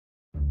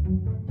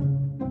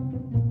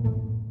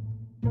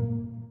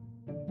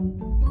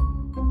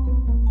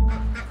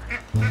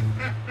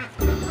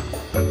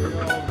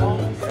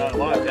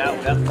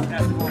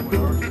That's the one we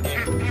were working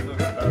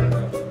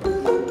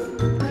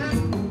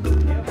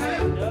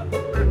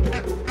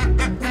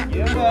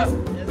Give up.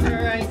 It's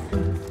alright.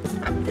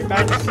 You're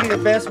about to see the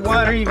best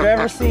water you've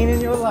ever seen in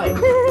your life.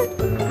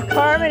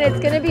 Carmen, it's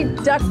gonna be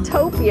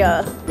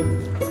Ducktopia.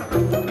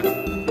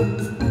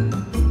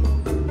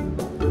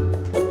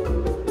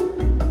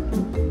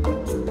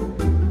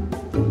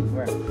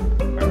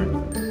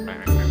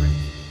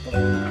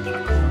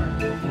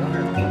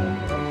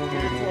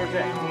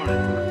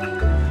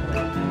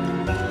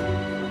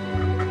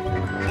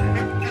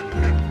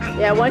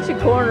 Yeah, once you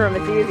corner them,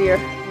 it's easier.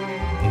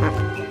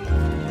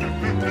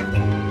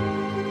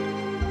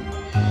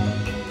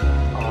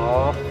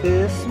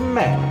 Office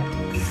Max.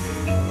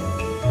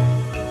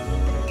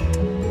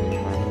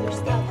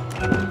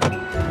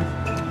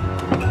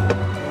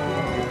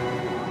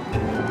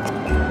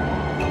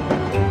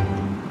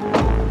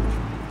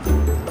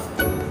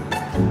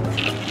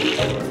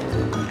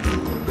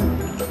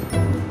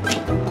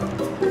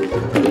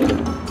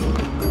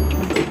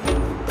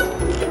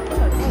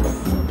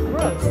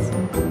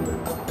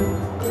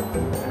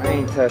 I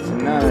ain't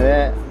touching none of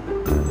that.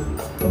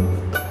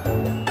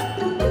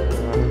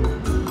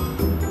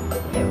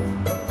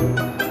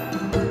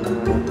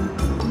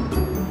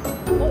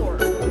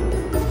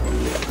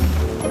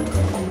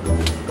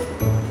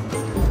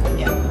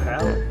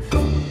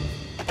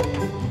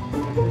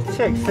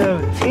 Check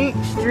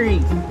 17th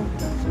Street.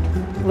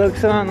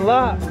 Looks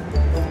unlocked.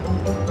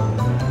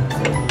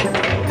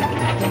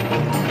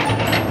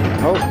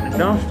 Oh, the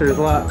dumpster's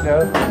locked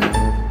though.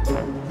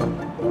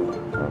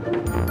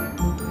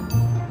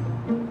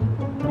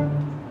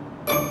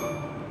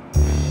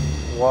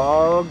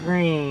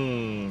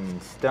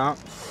 Walgreens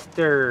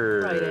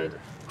dumpster. Rite-Aid.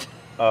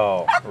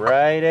 Oh,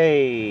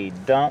 Rite-Aid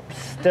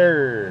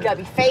dumpster. You gotta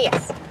be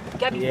fast. You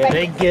gotta be fast.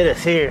 They get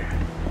us here.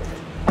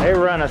 They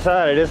run us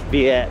out of this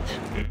bitch.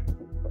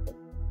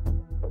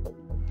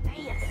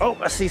 Oh,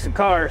 I see some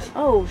cars.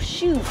 Oh,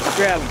 shoot.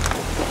 Grab them.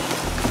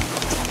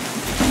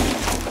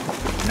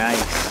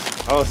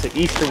 Nice. Oh, it's an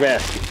Easter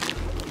basket.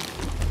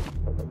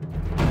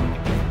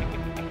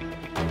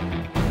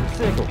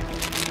 Sickle.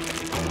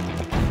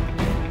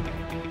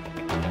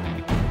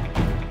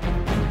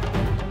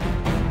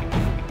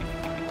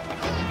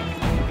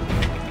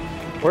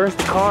 Where's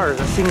the cars?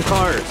 I've seen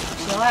cars.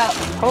 Chill out.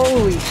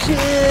 Holy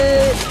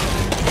shit!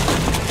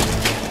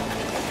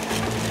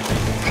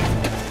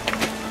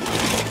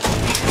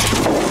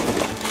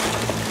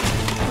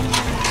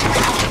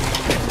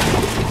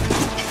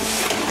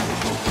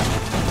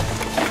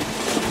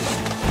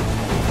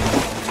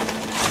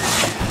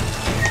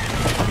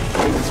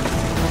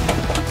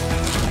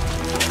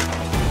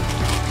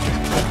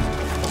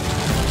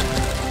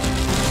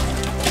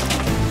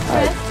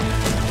 Alright,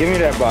 give me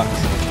that box.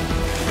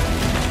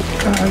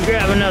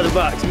 Grab another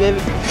box, baby.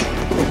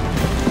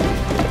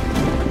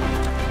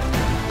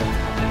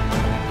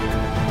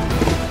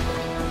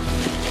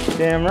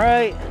 Damn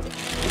right.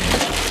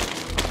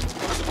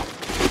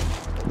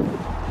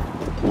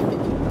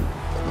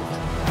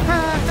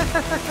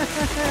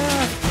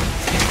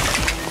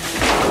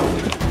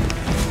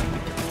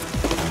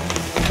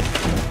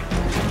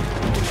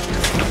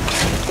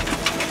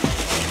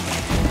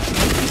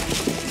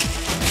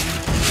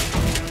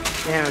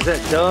 Damn, is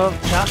that Dove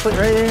chocolate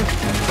right there?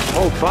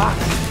 Oh, box.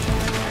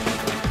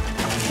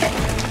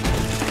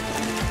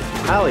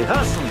 Holly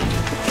hustling.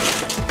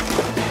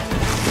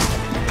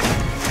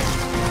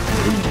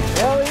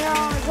 Hell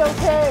yeah, it's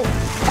okay.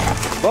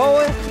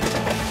 Boy.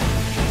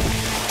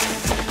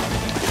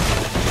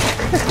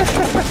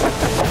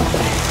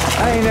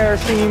 I ain't never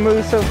seen you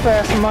move so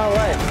fast in my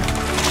life.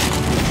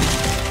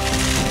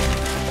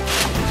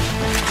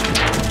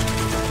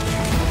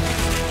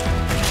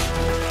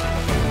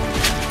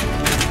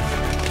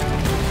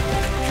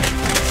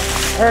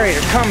 Hurry,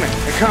 they're coming.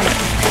 They're coming.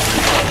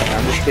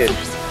 I'm just kidding.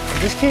 I'm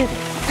just kidding.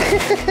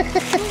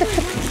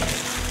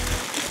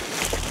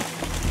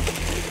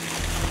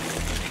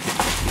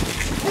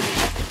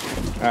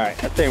 Alright,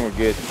 I think we're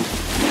good.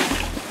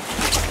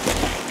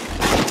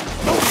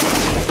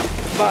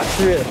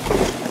 Box rip.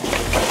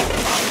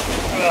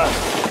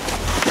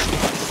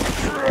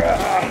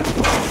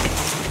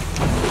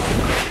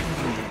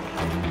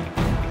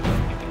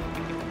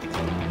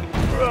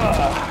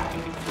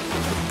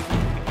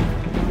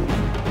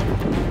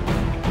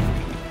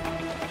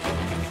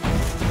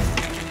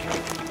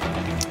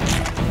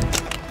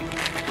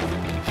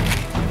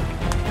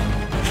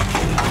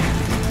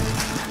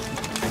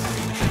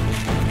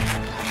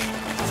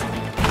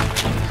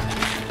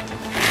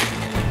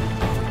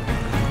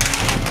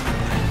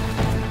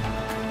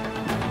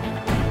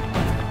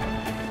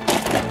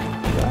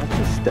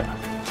 Stuff.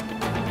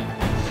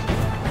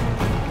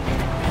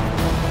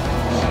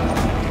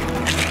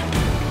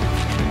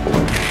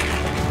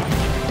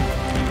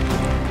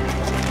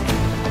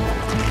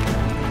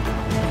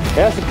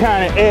 That's the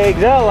kind of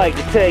eggs I like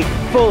to take,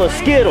 full of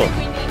Skittles.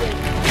 We needed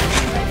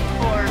ready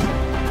for,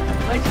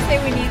 what'd you say? say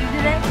we needed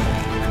today?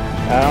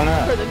 I don't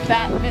know. For the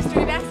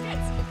mystery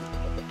baskets?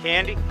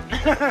 Candy?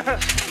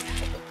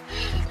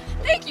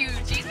 Thank you,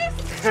 Jesus.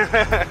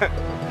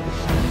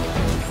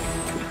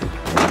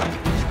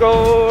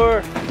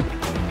 Score!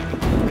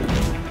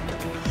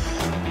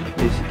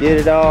 Just get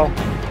it all,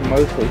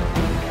 mostly.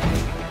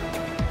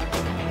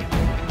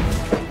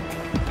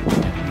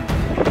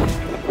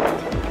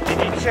 Did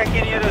you check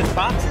any of those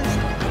boxes?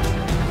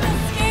 I'm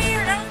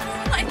scared. I was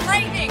going like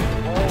lightning.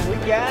 Oh, we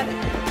got it.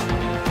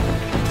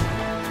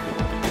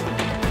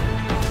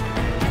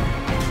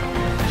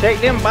 Check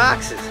them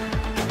boxes.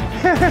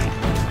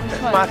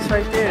 That box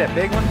right there, that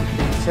big one.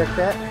 Can you check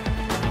that?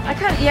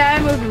 Yeah, I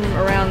moved them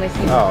around. They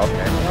seem, Oh, okay.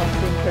 they all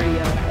seem pretty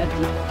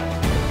empty.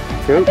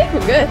 Cool. I think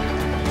we're good.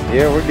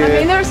 Yeah, we're good. I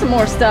mean, there's some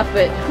more stuff,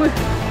 but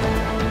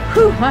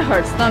whew, my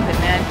heart's thumping,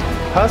 man.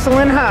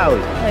 Hustling Holly.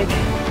 Like,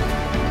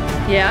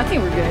 yeah, I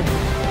think we're good.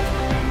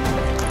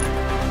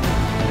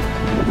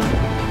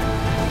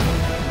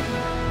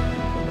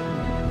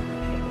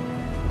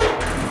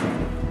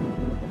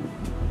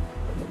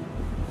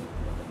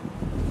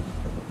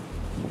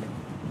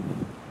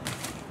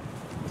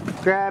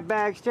 Grab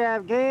bag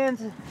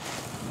extravaganza.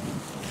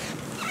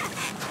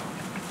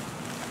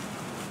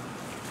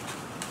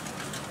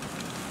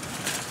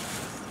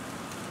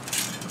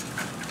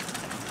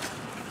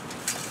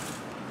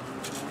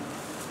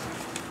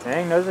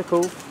 Dang, those are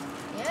cool.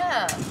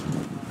 Yeah.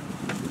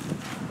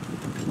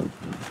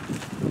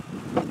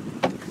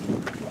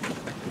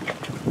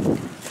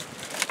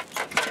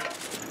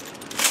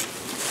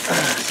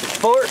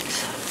 Forks.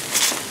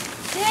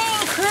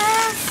 Dang,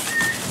 Chris!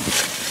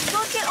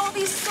 Look at all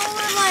these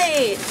solar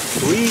lights.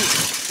 Sweet.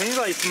 Seems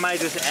like somebody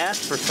just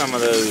asked for some of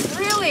those.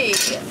 Really?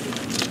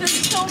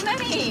 There's so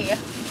many.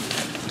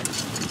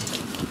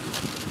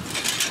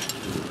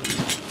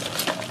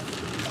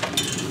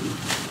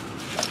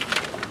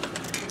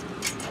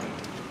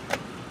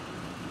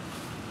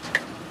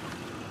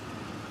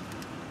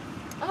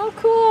 Oh,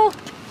 cool.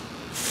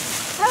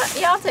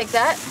 Yeah, I'll take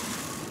that.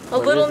 A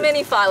What little is it?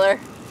 mini filer.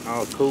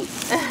 Oh, cool.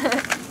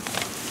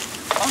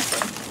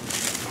 Awesome.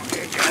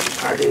 Okay, God,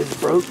 part is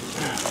broke.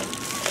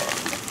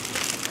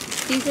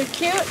 These are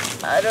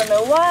cute. I don't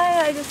know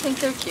why, I just think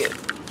they're cute.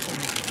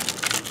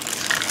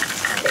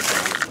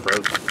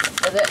 Broke.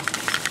 Is it?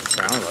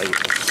 Sounds like it.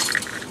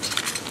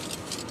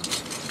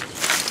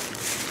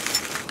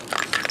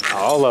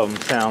 All of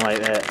them sound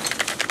like that.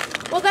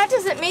 Well, that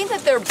doesn't mean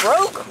that they're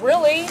broke,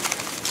 really.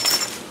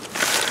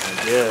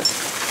 I guess.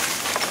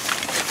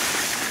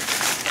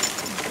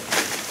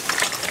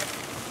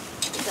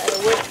 Is that a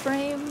wood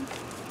frame?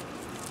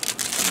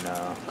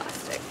 No.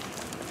 Plastic.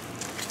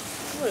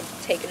 I would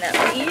have taken that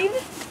lead.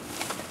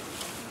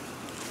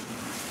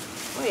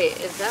 Wait,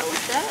 is that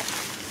what that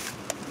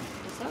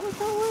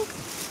was?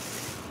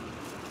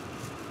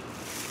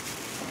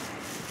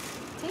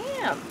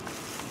 Damn.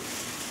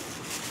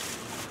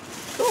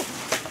 Cool.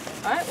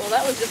 Alright, well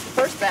that was just the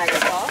first bag I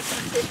saw. Let's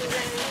see if there's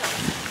anything else.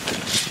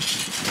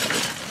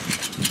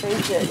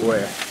 Very good.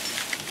 Where?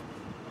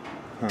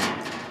 Huh.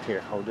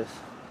 Here, hold this.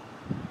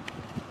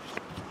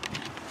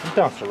 This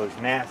dumpster looks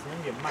nasty. Let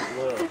me get my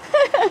glove.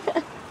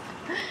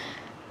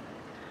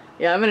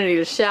 Yeah, I'm gonna need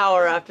a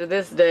shower after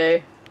this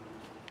day.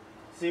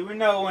 See, we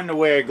know when to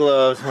wear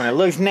gloves. When it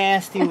looks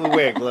nasty, we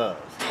wear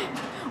gloves.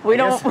 We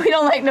don't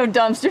like no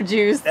dumpster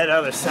juice. That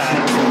other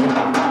side.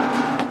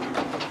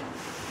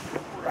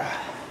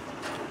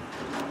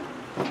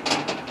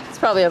 It's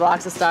probably a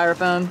box of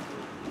styrofoam.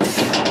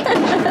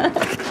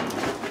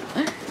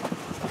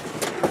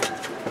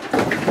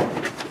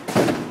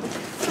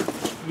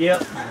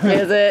 Yep.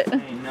 Is it?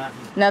 Ain't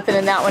nothing. Nothing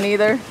in that one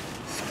either?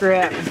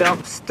 Scrap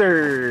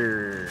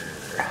dumpster.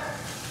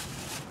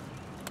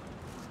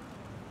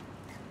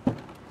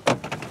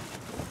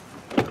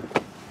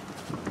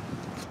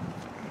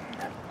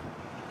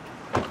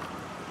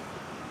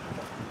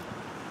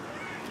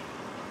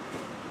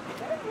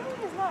 There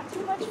really is not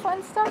too much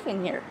fun stuff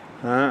in here.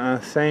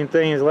 Same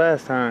thing as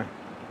last time.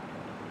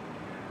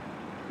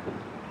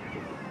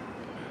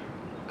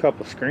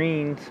 Couple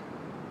screens.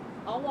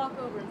 I'll walk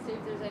over and see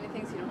if there's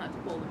anything so you don't have to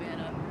pull the van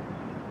up.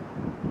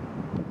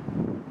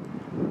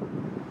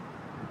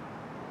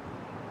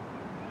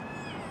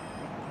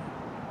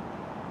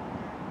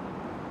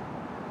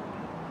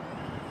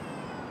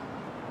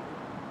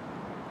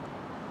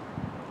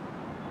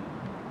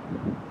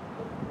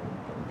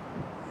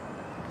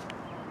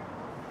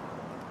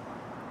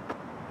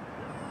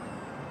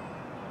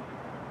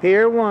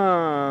 Pier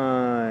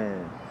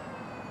 1.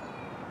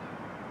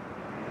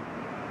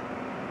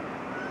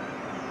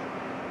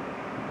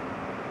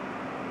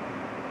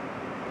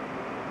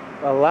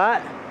 A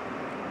lot?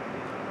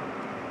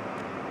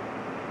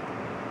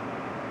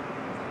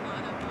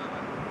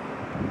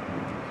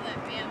 That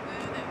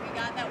bamboo that we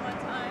got that one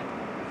time.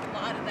 A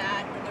lot of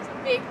that. And there's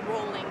a big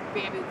rolling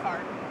bamboo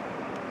cart.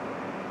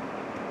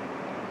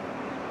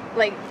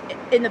 Like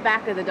in the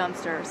back of the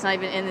dumpster. It's not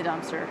even in the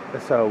dumpster.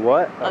 So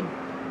what? A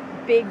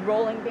big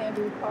rolling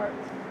bamboo cart.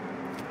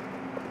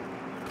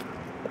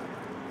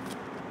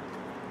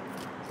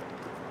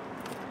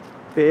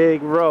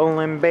 Big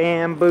rolling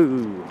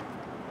bamboo.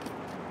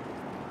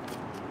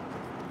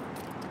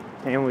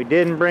 And we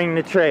didn't bring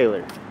the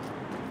trailer.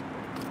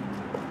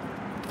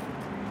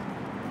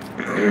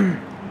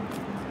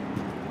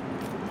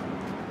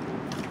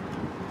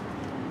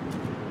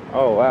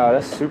 Oh wow,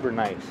 that's super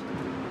nice.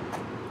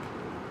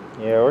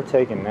 Yeah, we're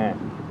taking that.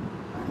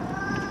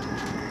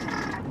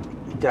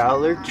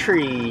 Dollar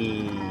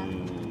Tree.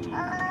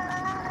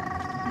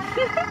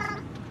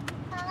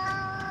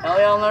 Oh,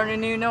 y'all learned a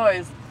new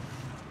noise.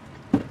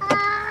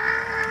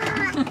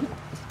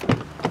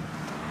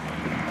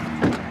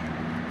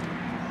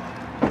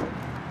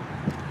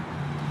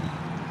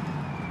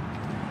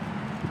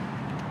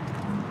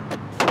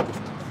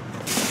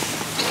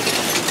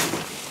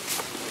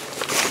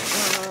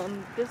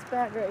 This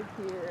bag right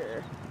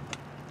here.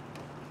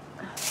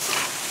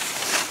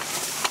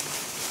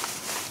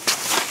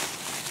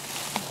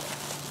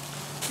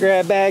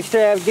 Grab bag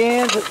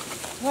extravaganza.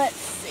 Let's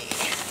see.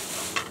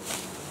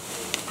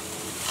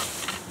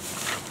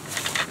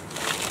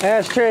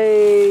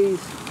 Ashtrays.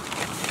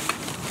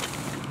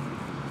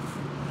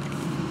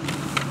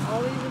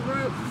 All these are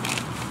broke.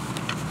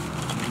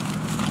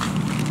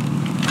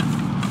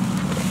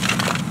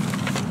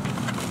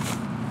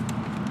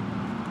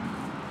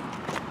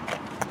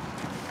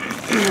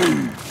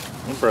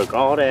 He broke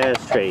all the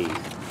ashtrays.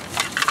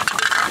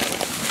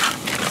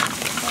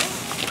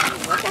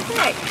 What the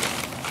heck?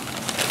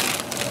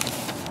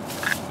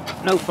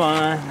 No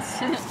fun.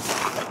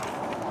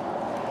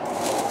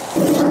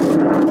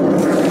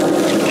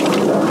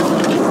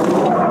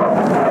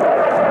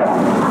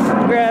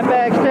 Grab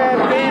bag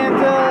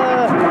extravaganza.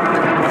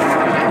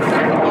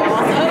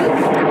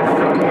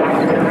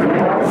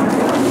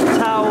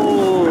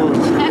 Towels.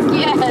 Heck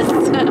yes.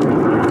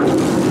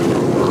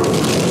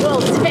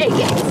 We'll take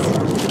it.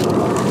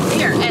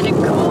 Here, and a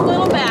cool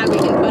little bag we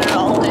can put it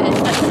all in.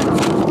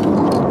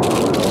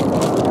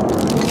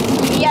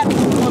 Yep,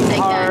 we'll take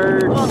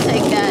Hearts. that. We'll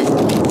take that.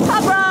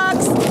 Pop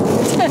rocks.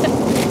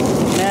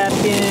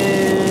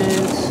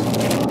 Napkins.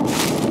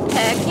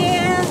 Heck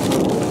yeah.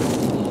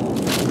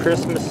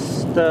 Christmas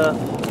stuff.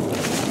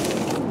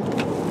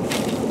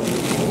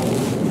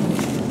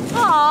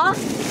 Aw.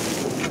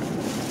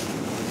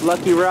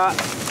 Lucky Rock.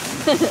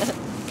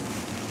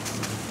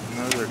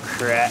 Those are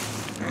cracked.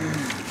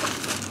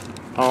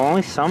 Oh,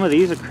 only some of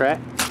these are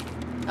cracked.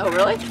 Oh,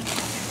 really?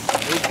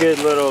 These good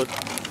little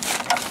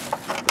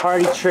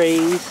party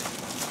trays.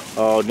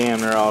 Oh, damn,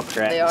 they're all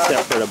cracked They are.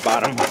 except for the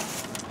bottom.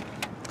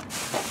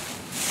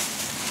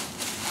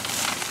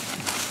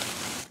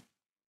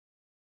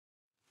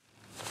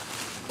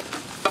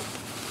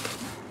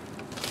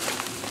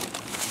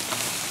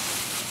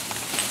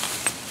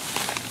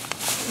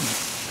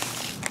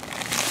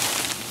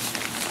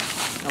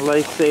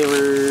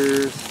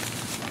 Lifesavers.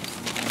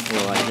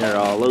 Well, like they're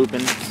all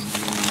open. What's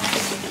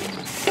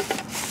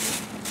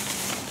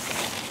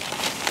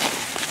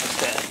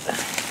that?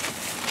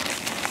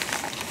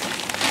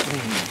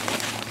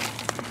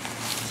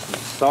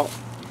 Some salt.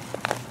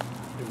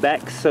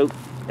 Back soap,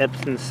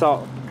 Epsom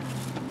salt.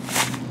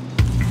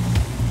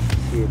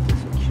 See if the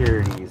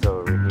security's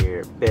over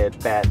here. Bed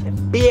Bath and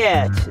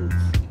Bitches.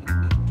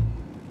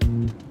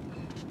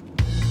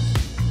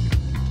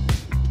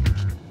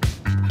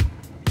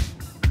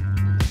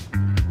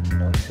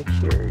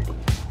 Security.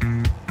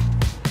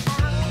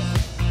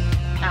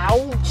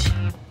 Ouch.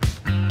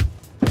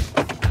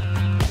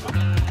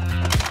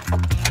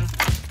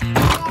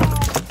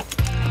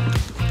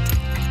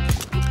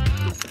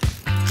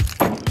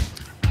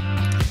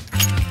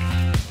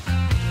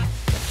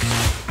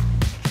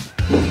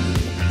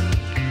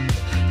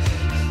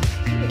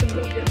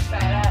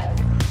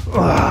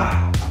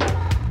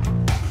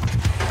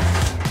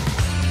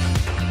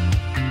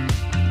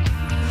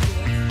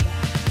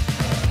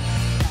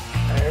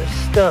 There's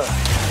stuff.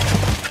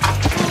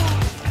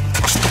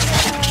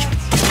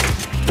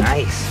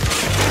 Nice.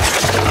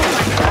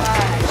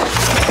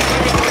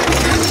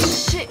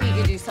 Shit, you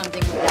could do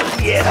something with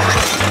that. Yeah.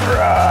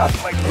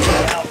 Rough like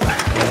that.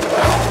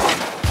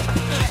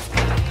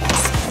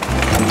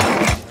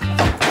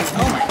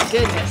 Oh my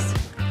goodness.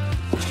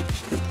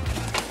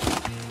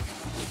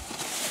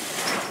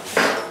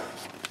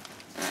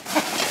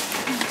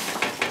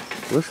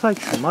 Looks like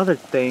some other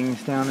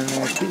things down in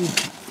there too.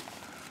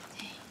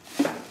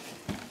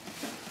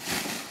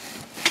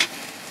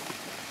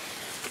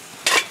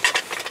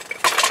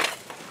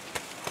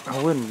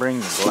 I wouldn't bring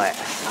the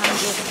glass. I'm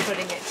just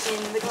putting it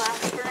in the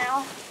glass for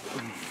now.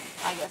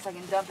 I guess I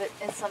can dump it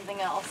in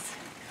something else.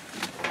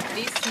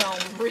 These smell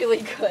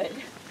really good.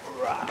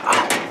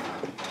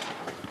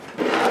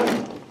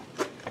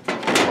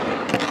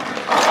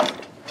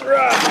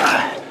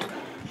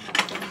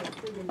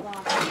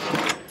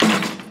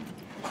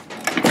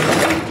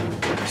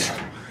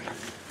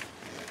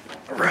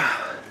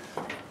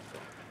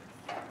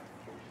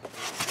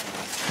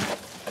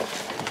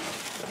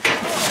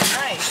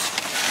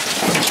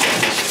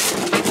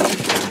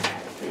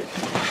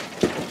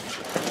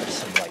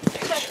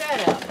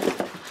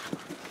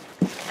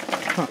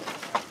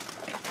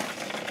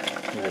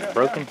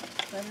 Broken?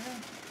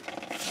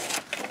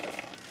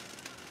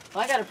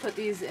 gotta put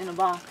these in a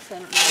box. I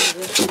don't know what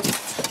it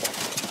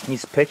is.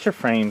 These picture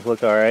frames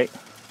look alright.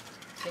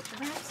 Picture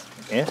frames?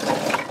 Yeah.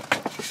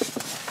 Picture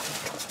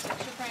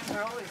frames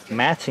are always good.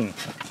 Matching.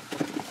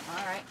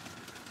 Alright.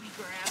 Let me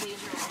grab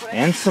these real quick.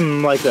 And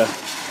some like a,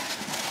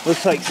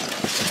 looks like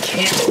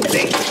candle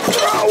thing.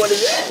 Oh, what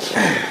is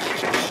that?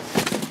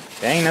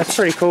 Dang, that's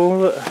pretty cool.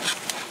 Look.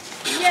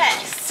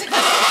 Yes.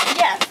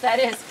 Yes, that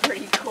is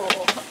pretty cool.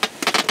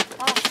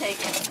 I'll take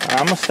it.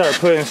 I'm gonna start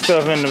putting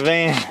stuff in the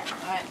van.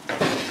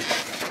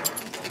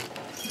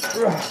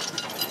 Alright.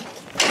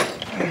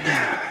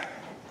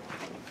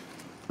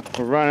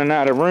 We're running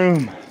out of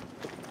room.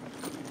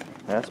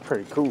 That's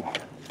pretty cool.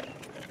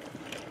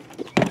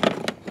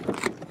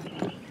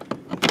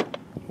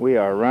 We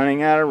are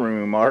running out of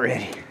room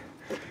already.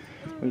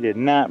 We did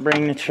not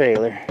bring the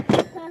trailer.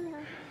 Put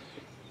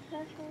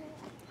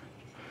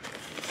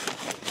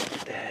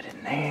that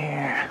in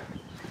there.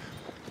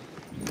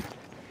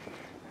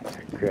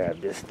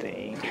 Grab this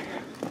thing.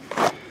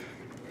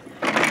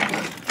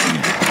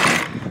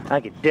 I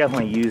could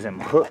definitely use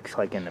them hooks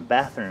like in the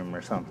bathroom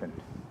or something.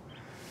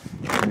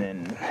 And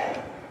then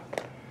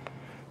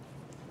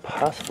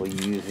possibly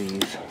use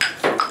these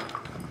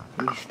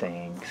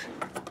things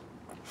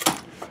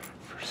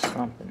for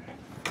something.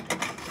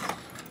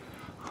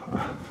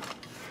 Huh.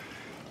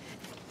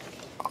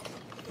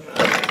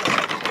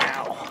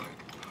 Ow.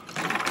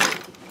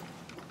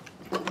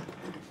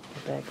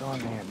 Get back on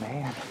there,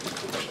 man.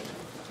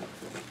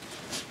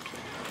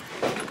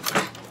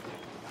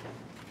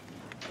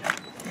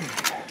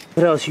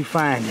 What else you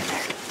finding?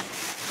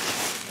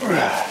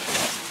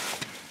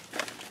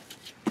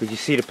 Did you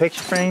see the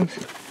picture frames?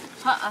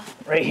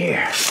 Right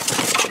here.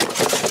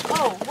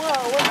 Oh,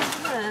 whoa, what is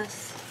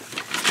this?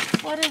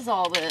 What is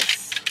all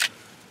this?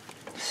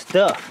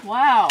 Stuff.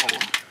 Wow.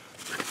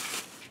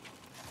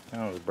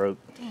 Oh, it broke.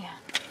 Damn.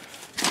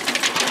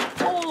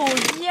 Oh,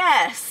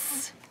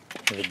 yes.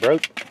 Is it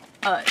broke?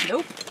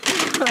 Nope.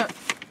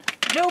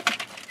 Nope.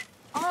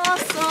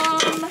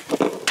 Awesome.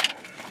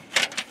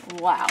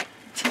 Wow.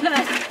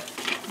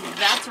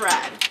 That's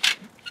rad.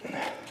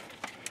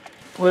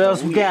 What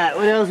else we got?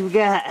 What else we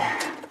got?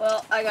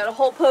 Well, I got a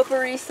whole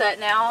potpourri set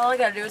now. All I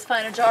gotta do is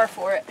find a jar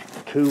for it.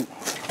 Cool.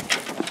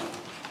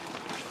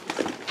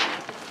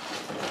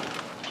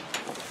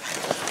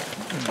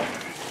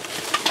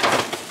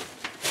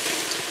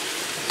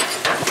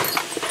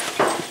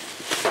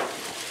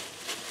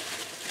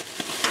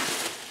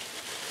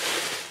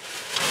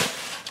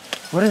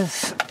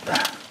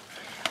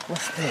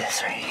 What's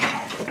this right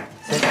here?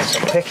 Is this a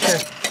picture?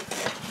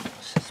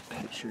 What's this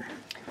picture?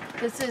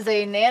 This is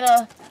a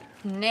nana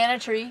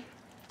tree.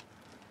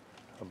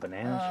 A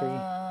banana tree?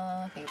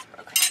 I think it's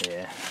broken.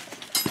 Yeah.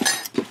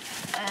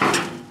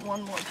 And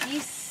one more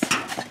piece.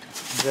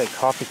 What's that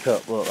coffee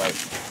cup look like?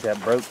 Is that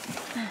broke?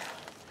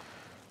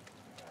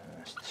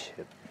 That's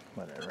chip.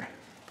 Whatever.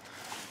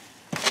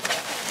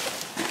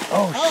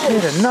 Oh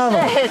shit, another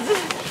one.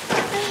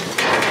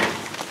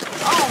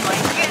 Oh my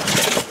goodness.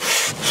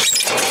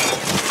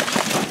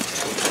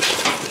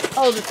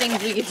 Oh, the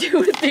things we can do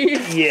with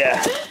these.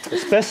 Yeah,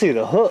 especially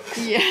the hooks.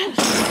 Yeah.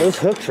 Those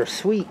hooks are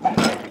sweet.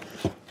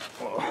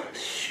 Oh,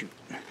 shoot.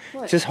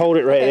 What? Just hold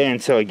it right there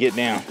until I get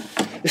down.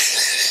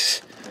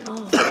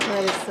 Oh,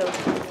 that is so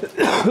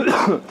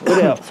cool.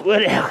 What else?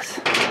 What else?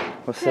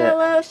 What's that?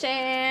 Pillow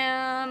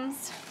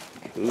shams.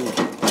 Cool.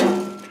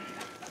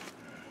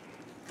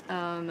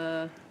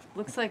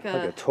 Looks like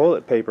Like a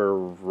toilet paper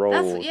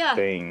roll yeah.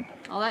 thing.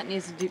 All that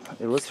needs to do.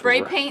 It looks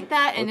spray paint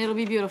that and it'll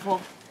be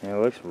beautiful. Yeah,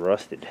 it looks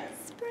rusted.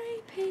 Spray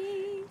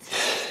paint.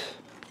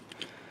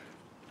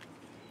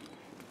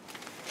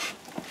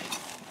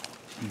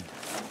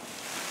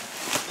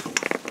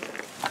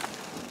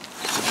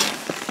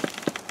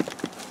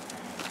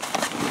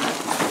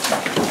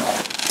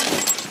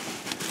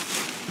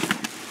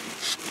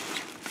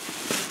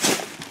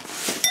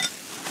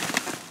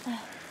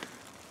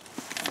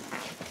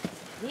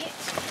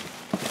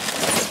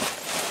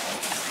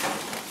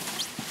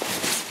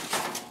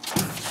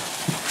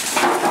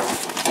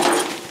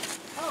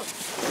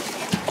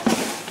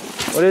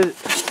 What is it?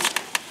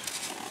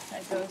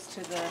 That goes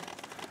to the.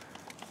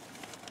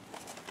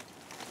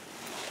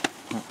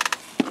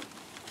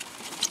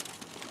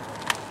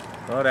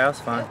 Oh, that was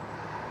fun.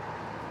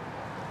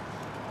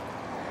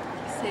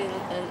 Say it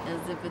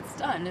as if it's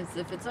done, as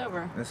if it's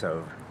over. It's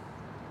over.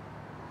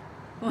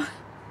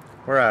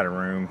 We're out of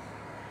room.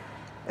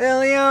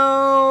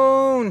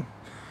 Elion!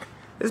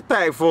 It's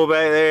packed full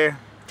back there.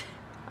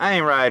 I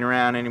ain't riding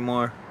around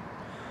anymore.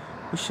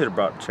 We should have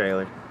brought the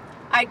trailer.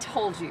 I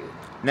told you.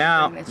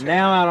 Now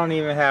I don't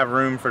even have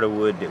room for the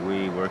wood that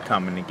we were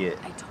coming to get.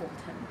 I told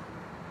him.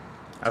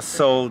 I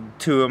sold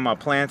 2 of my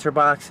planter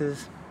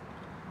boxes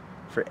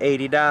for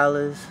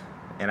 $80,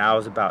 and I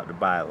was about to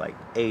buy like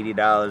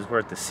 $80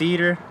 worth of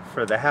cedar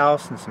for the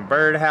house and some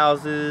bird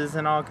houses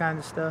and all kinds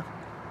of stuff.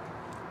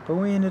 But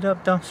we ended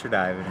up dumpster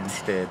diving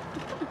instead.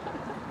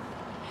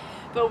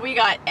 But we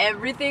got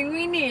everything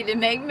we need to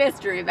make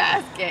mystery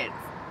baskets.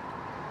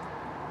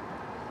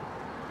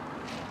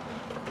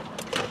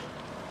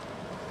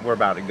 we're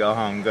about to go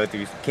home, go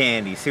through some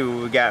candy, see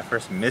what we got for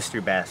some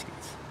mystery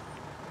baskets.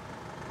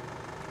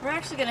 We're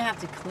actually gonna have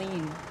to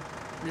clean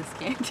this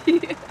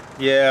candy.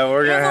 Yeah,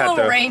 we're gonna have to. It's a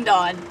little rained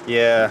on.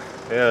 Yeah,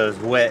 it was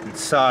wet and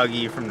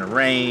soggy from the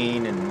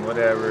rain and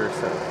whatever.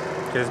 So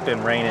it's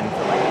been raining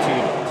for like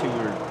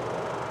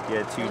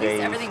 2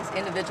 days. Everything's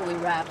individually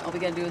wrapped. All we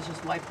gotta do is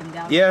just wipe them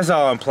down. Yeah, it's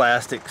all in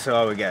plastic, so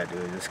all we gotta do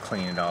is just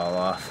clean it all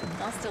off.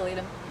 I'll still eat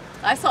them.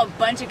 I saw a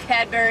bunch of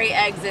Cadbury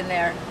eggs in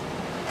there.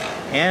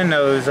 And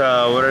those,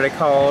 what are they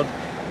called?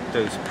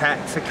 Those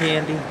packs of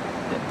candy,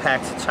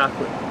 packs of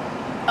chocolate.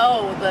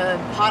 Oh, the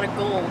pot of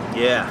gold.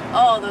 Yeah.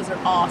 Oh, those are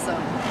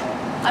awesome.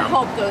 I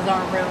hope those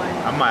aren't ruined.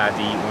 I might have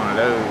to eat one of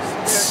those.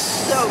 They're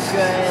so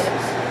good.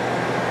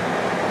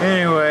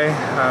 Anyway,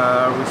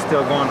 are we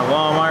still going to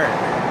Walmart?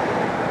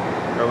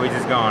 Or are we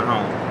just going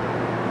home?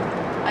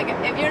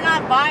 If you're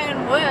not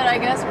buying wood, I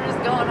guess we're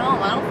just going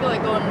home. I don't feel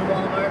like going to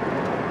Walmart.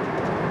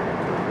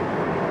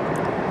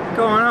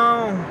 Going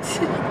home.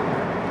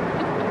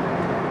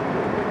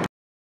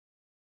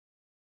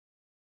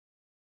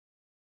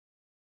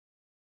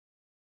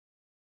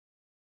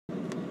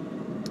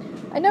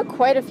 I know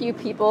quite a few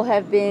people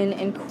have been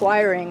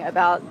inquiring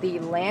about the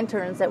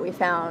lanterns that we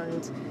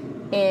found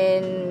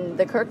in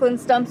the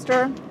Kirkland's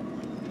dumpster.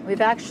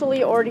 We've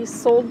actually already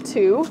sold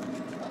 2,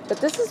 but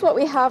this is what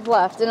we have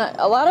left. And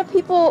a lot of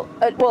people,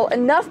 well,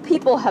 enough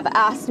people have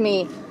asked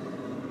me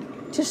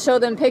to show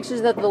them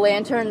pictures of the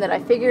lantern that I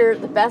figure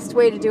the best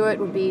way to do it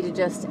would be to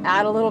just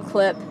add a little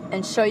clip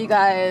and show you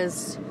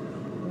guys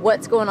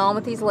what's going on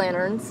with these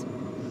lanterns.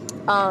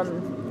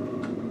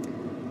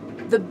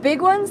 The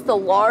big ones, the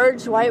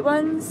large white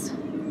ones,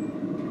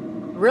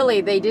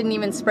 really, they didn't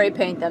even spray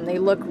paint them. They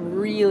look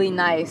really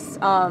nice.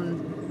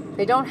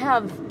 They don't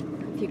have,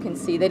 if you can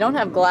see, they don't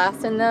have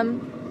glass in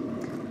them.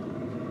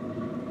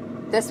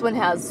 This one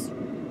has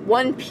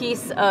 1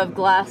 piece of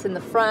glass in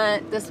the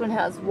front. This one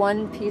has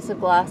 1 piece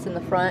of glass in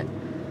the front.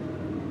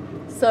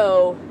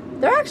 So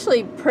they're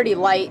actually pretty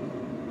light,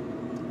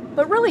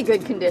 but really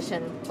good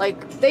condition.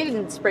 Like, they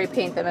didn't spray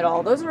paint them at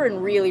all. Those are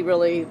in really,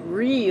 really,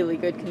 really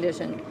good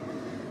condition.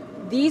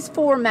 These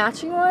 4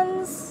 matching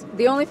ones,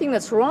 the only thing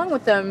that's wrong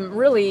with them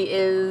really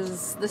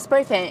is the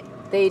spray paint.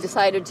 They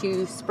decided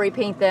to spray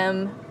paint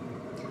them,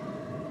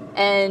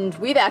 and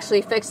we've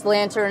actually fixed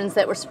lanterns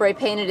that were spray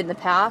painted in the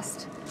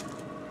past.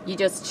 You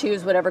just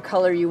choose whatever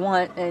color you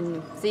want,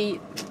 and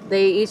see,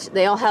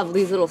 they all have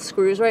these little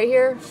screws right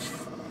here.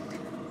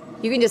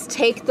 You can just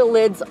take the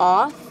lids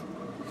off,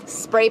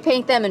 spray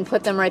paint them, and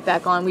put them right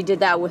back on. We did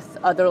that with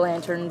other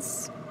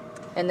lanterns,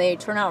 and they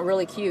turn out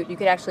really cute. You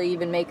could actually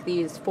even make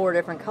these 4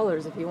 different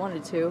colors if you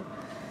wanted to.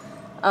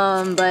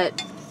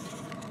 But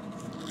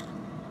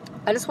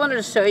I just wanted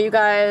to show you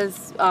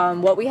guys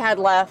what we had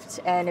left,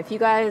 and if you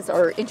guys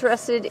are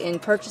interested in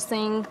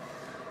purchasing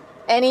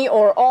any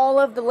or all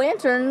of the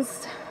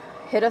lanterns,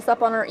 hit us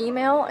up on our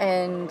email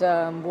and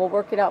we'll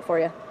work it out for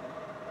you.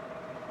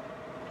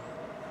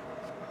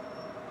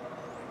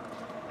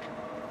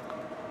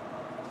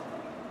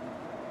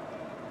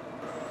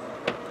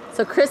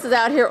 So Chris is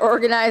out here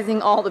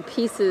organizing all the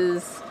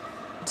pieces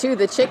to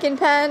the chicken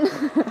pen.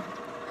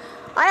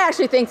 I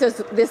actually think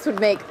this would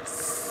make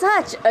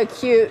such a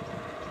cute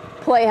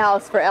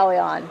playhouse for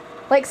Elion.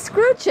 Like,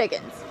 screw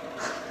chickens.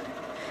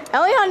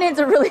 Elion needs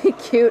a really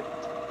cute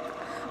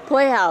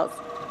playhouse.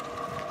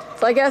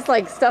 So I guess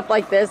like stuff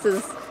like this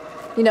is,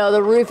 you know,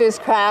 the roof is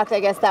cracked.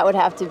 I guess that would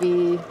have to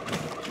be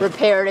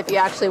repaired if you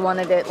actually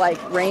wanted it like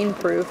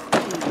rainproof.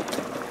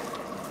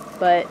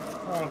 But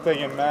I don't think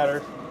it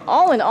matters.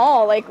 All in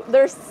all, like,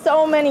 there's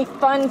so many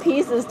fun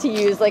pieces to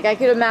use. Like, I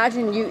could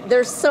imagine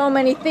there's so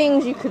many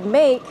things you could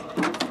make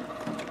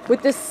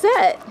with this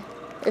set.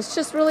 It's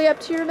just really up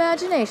to your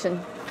imagination.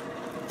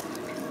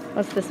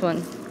 What's this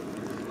one?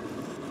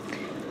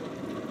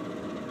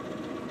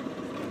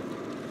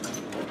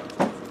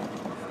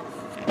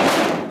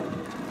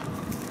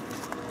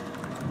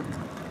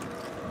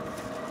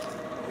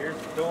 Here's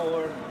the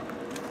door.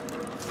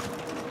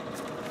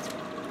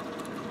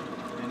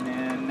 And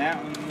then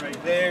that one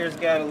right there's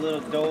got a little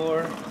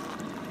door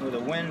with a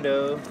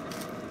window.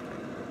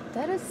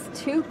 That is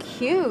too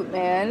cute,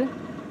 man.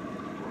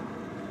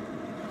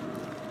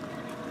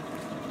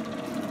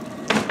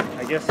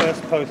 I guess that's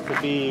supposed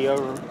to be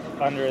over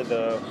under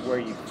the where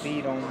you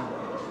feed them.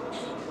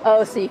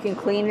 Oh, so you can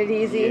clean it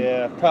easy?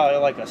 Yeah, probably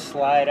like a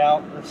slide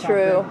out or something.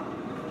 True.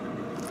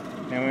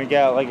 And we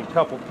got like a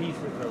couple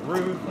pieces of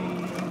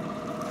roofing.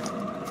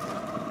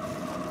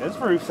 This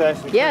roof's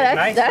actually yeah, pretty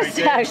nice. That's right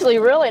there. actually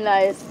really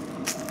nice.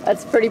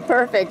 That's pretty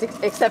perfect,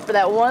 except for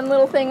that one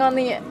little thing on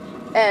the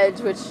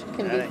edge, which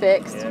can be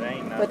fixed. Yeah, that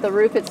ain't nothing. But the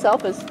roof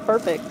itself is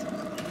perfect.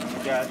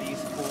 You got these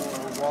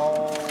 4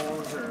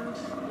 walls or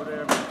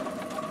whatever.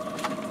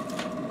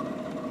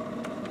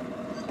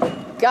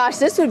 Gosh,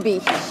 this would be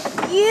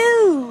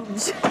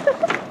huge.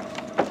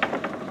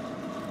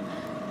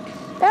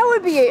 That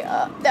would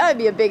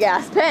be a big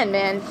ass pen,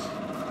 man.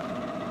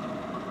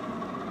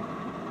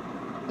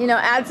 You know,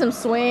 add some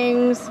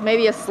swings,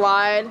 maybe a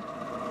slide.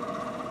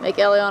 Make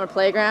Ellie on a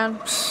playground.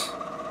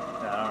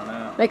 I don't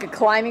know. Make a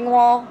climbing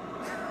wall.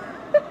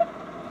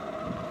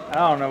 I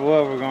don't know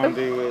what we're gonna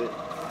do with it.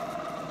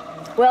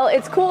 Well,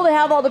 it's cool to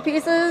have all the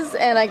pieces,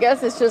 and I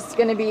guess it's just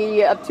going to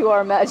be up to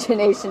our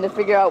imagination to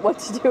figure out what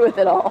to do with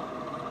it all.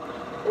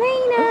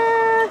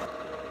 Lena!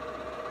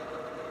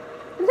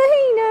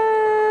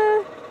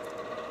 Lena!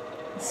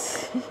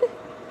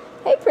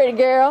 Hey, pretty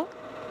girl.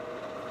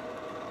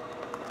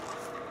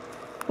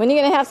 When are you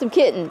going to have some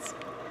kittens?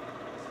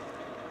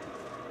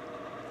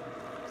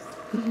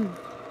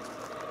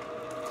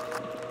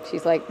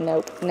 She's like,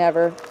 nope,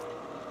 never.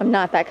 I'm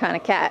not that kind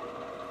of cat.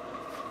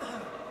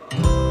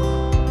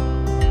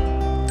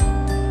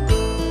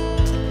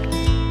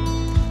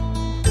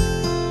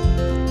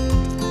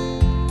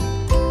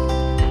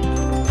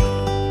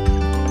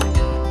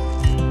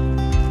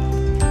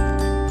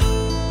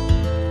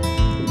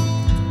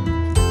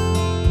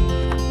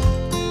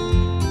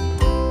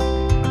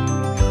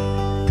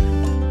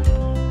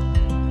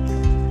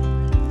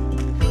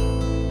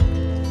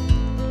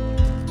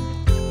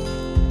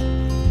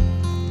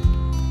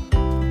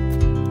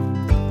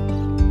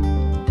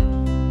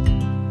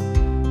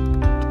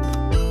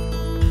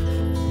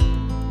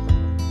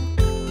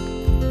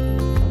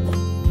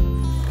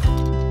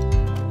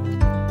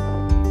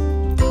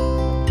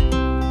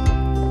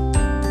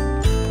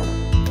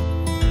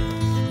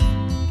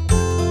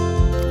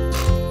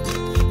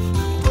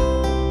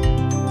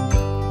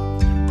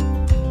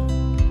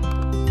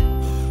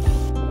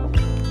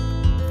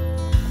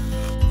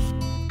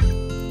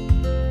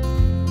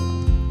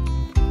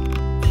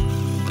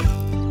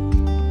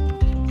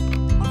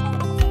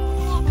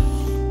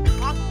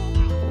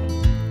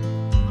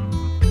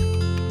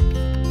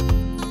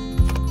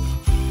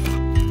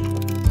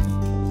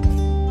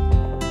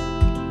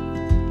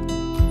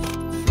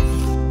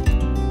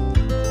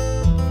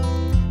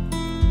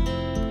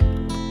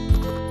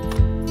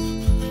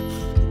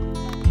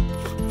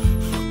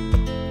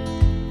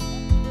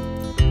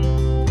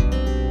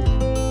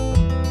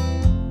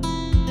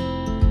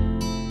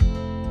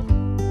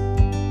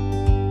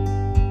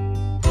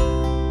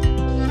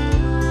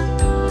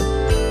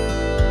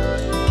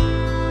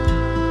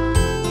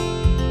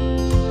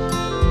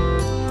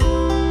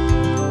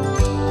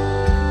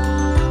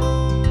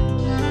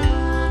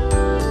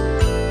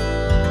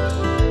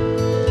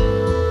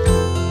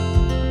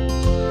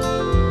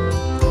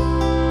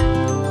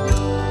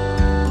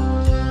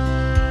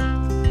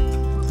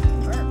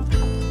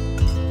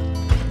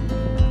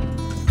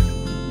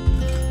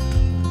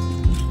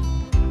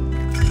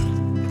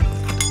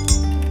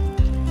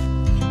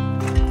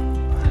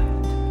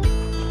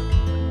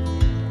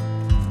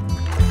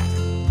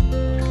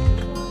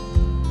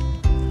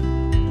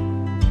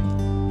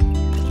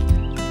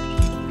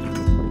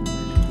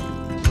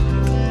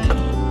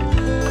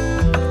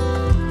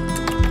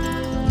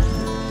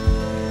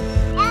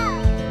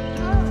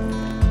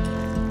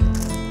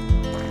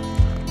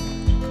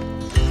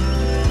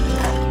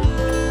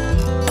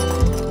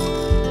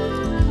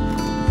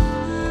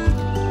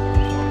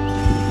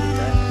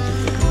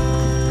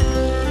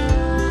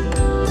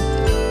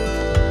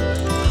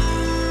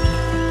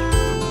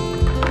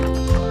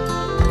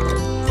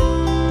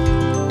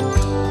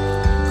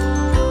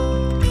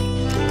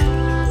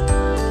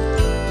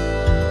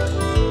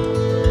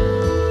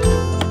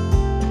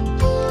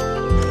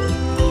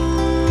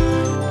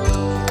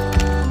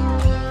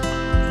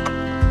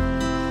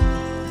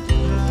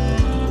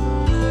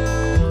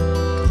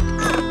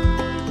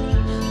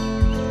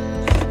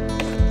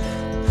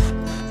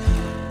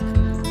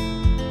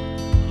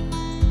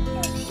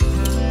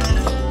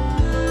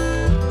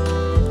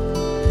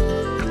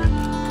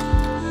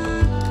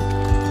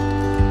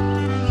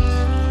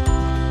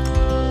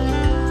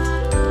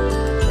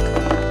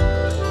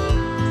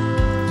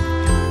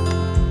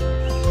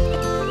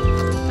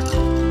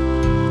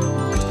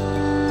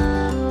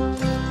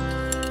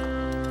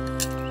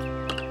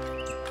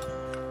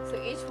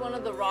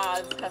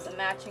 Has a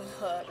matching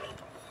hook.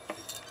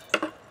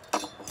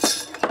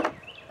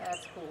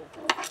 That's cool.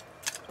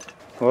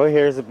 Well,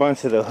 here's a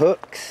bunch of the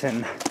hooks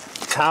and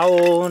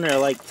towel, and they're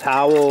like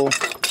towel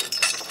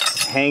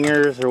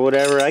hangers or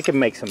whatever. I can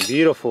make some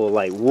beautiful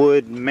like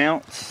wood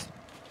mounts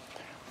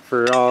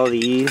for all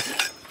these.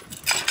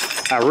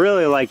 I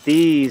really like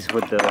these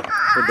with the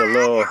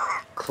little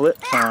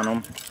clips on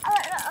them.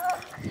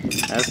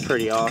 That's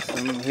pretty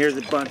awesome. Here's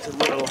a bunch of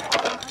little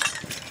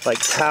like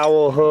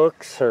towel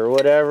hooks or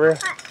whatever.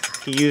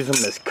 You use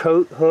them as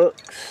coat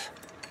hooks.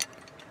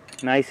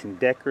 Nice and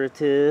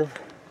decorative.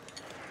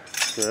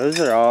 So those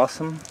are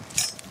awesome.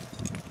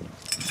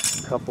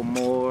 A couple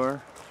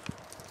more.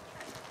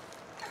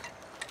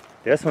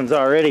 This one's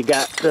already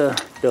got the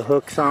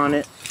hooks on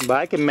it, but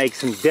I can make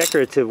some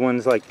decorative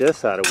ones like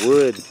this out of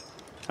wood,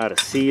 out of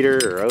cedar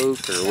or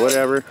oak or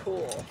whatever.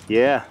 Cool.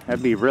 Yeah,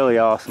 that'd be really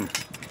awesome.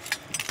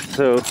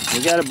 So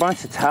we got a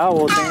bunch of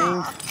towel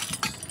things.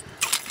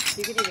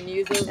 You could even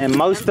use those. And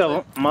most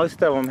of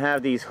them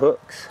have these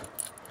hooks,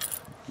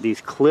 these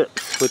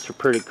clips, which are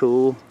pretty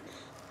cool.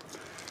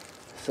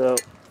 So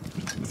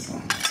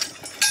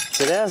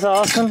that's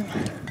awesome.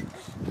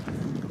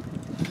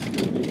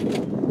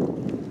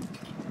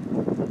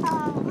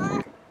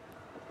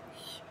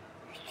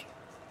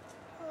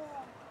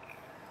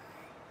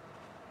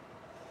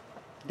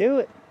 Do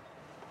it.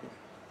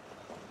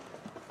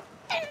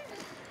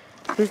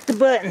 Push the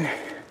button.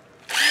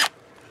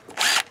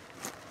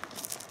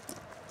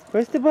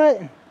 Push the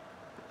button.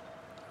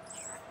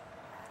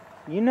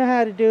 You know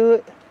how to do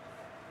it.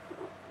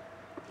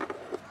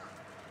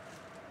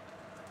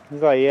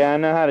 He's like, yeah, I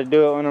know how to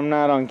do it when I'm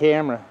not on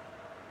camera.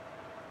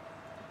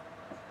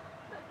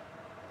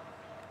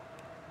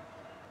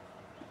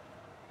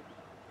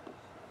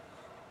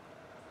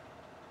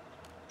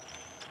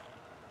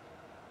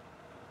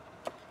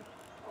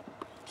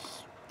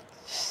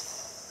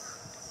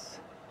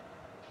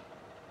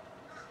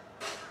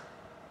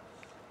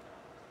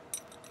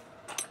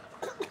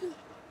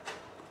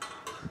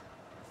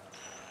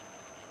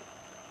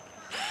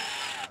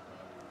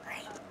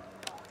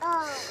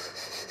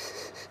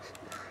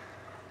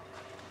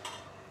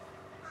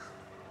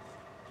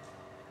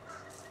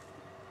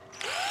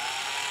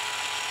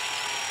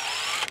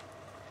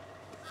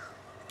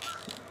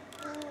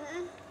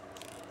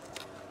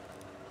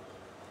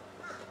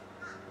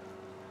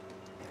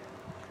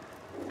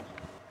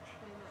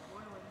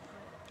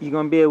 You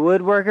gonna be a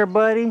woodworker,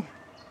 buddy?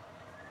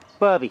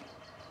 Bubby.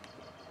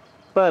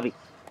 Bubby.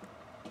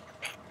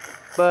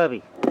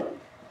 Bubby.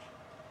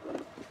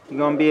 You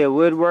gonna be a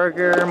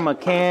woodworker,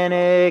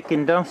 mechanic,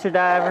 and dumpster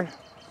diver?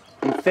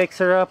 And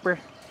fixer-upper?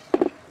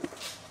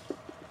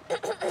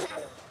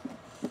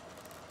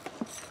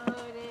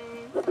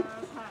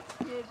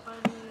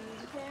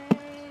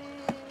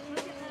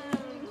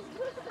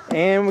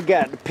 And we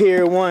got the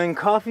Pier 1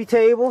 coffee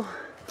table.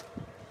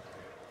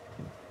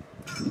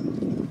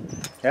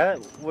 That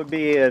would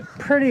be a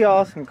pretty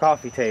awesome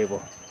coffee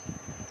table.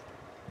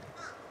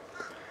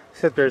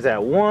 Except there's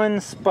that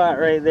one spot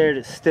right there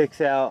that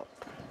sticks out.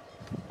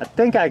 I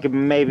think I could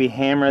maybe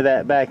hammer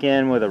that back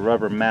in with a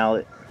rubber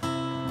mallet.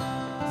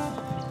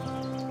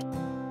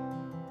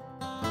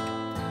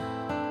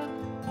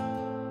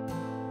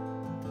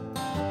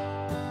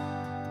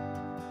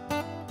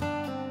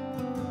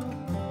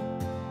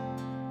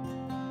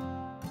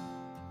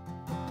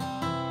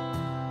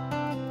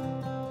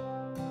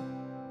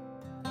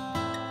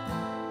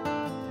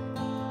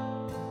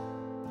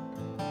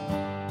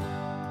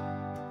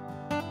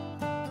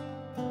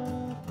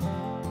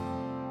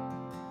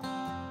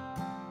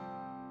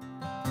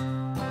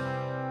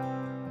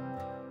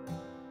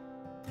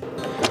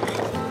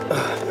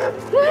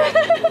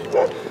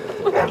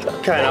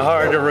 Kind of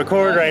hard to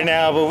record right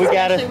now, but we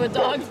got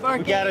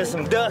us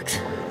some ducks.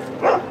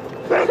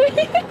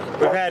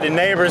 We've had the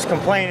neighbors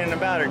complaining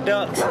about our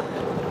ducks,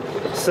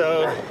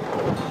 so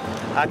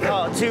I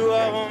caught 2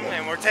 of them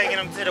and we're taking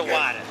them to the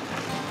water.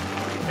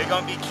 They're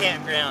gonna be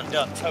campground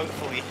ducks,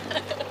 hopefully,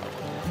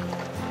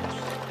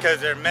 because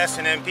they're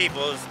messing in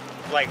people's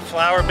like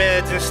flower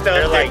beds and stuff.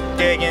 They're like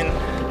digging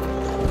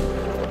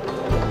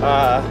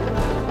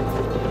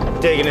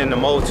in the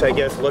mulch, I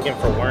guess, looking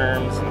for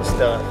worms and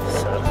stuff.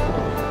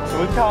 So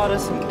we caught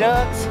us some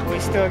ducks. We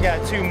still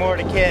got 2 more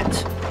to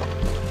catch,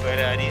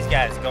 but these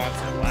guys are going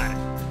to the water.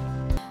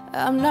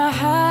 I'm not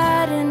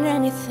hiding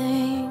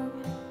anything.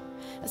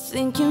 I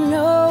think you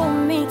know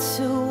me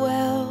too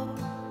well.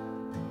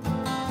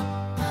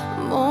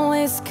 I'm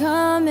always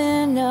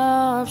coming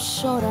up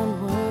short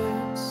on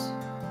words.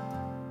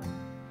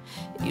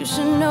 You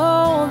should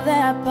know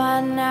that by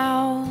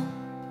now.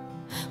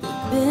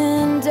 We've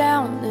been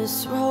down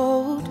this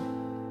road,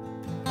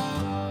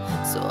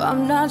 so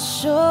I'm not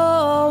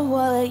sure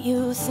what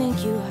you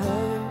think you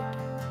heard.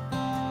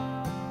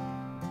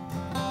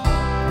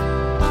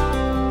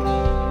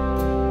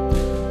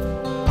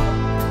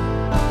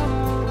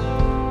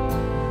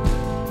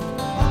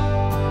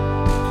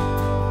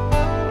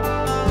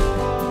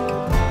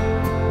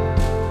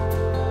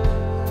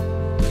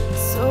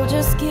 So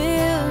just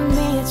give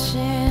me a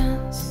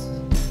chance.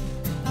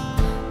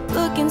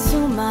 Look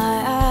into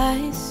my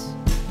eyes.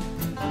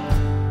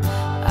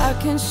 I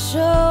can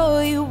show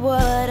you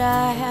what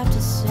I have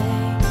to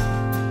say.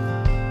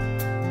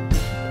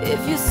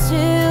 If you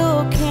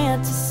still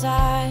can't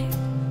decide,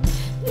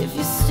 if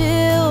you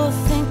still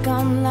think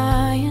I'm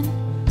lying,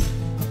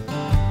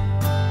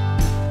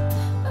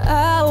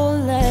 I will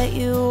let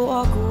you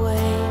walk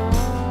away.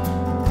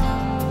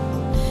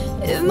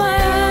 If my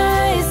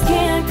eyes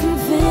can't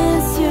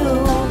convince you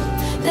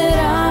that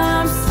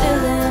I'm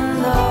still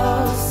in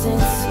love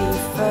since you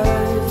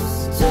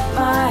first took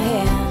my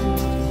hand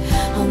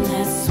on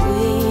that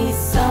sweet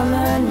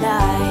summer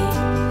night,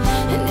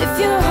 and if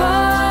your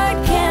heart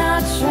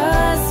can't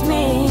trust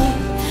me,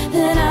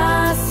 then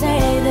I say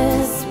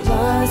this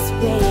must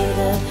be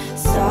the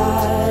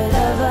start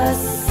of a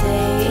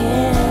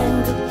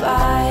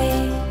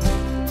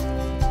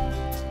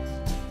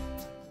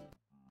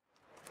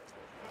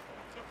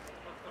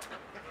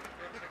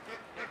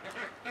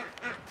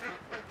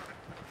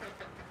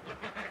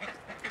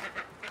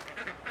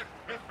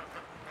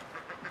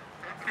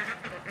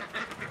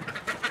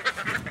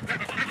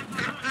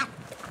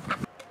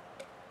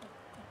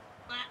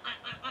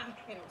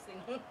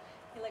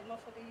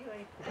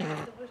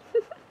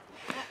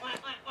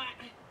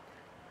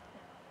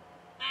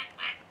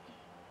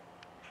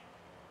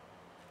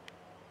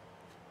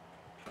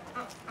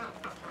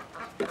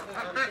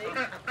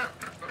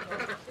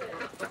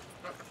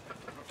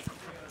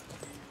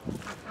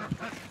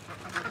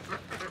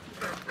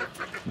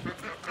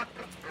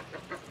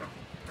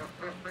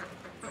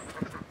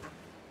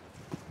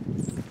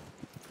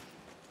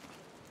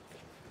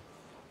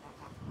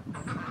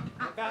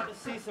About to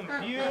see some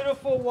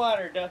beautiful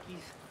water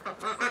duckies.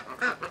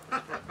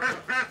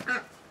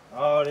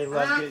 Oh, they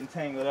love getting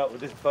tangled up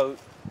with this boat.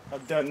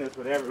 I've done this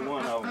with every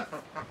one of them.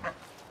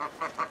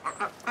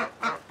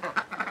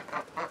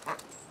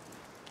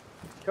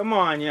 Come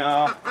on,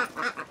 y'all.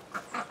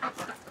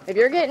 If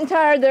you're getting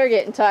tired, they're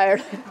getting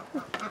tired.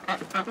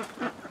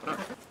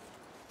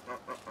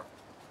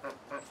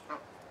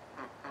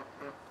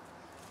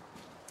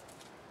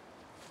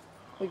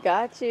 We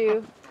got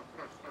you.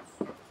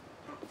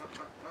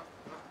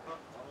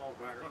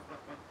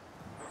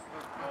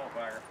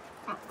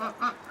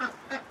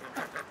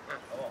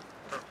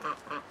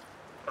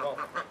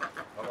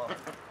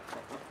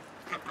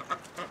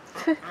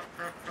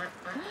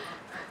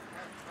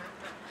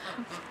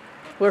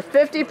 We're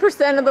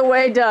 50% of the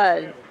way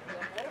done.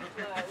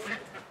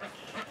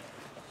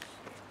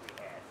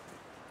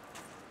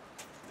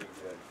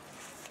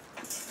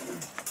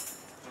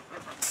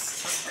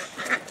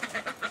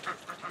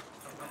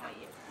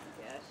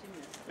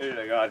 There's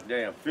a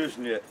goddamn fish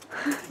net.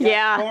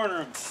 Yeah. Corner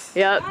 'em.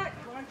 Yep.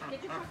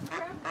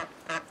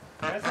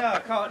 That's how I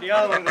caught the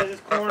other ones. I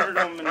just cornered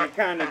them and they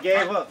kind of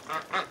gave up.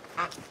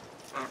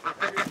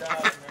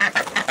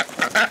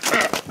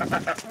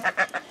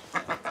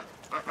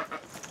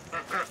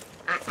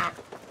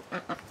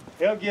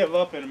 He'll give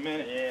up in a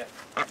minute, yeah.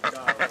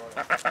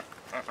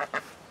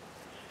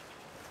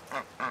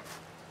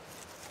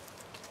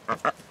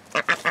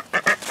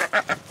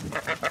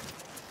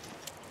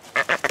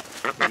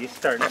 He's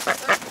starting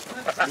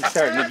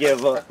to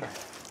give up.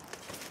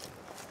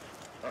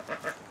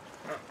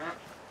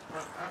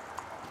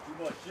 Too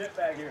much shit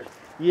back here.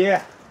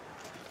 Yeah.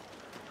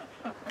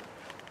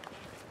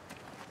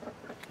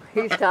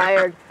 He's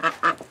tired.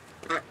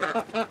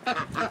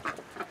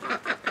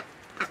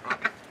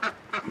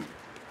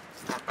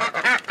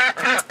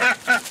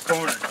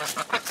 Corner.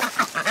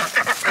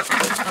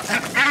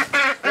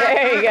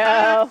 There you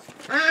go.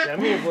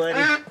 Come here,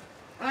 buddy.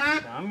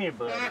 Come here,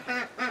 buddy.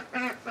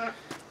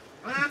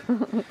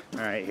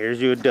 Alright, here's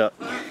you a duck.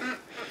 You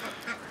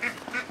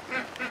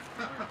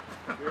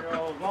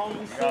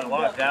gotta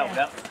watch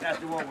that. That's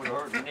the one with the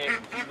hurt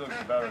neck. She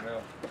looks better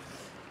now.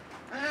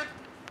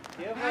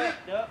 Give up,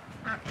 duck.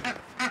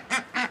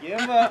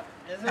 Give up.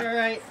 It's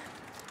alright.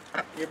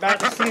 You're about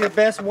to see the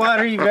best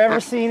water you've ever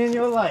seen in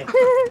your life.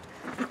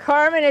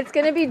 Carmen, it's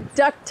gonna be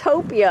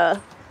Ducktopia.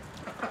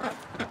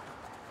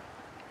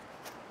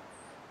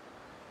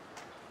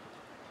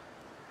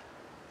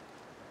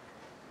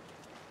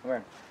 Come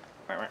here.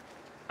 Come here.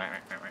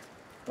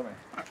 Come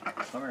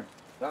here.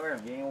 Come here.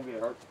 You ain't gonna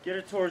get hurt. Get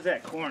her towards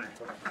that corner.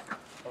 Come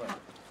here.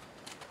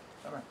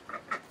 Come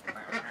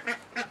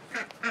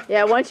here.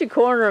 Yeah, once you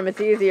corner them,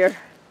 it's easier.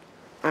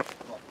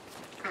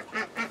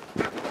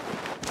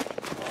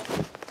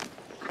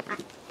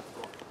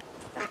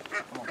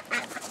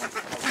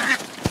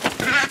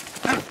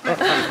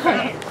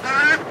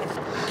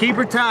 Keep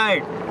her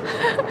tired.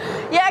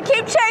 Yeah,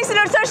 keep chasing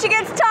her so she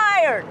gets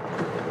tired.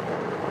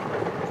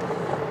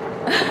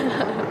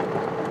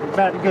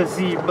 About to go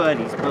see your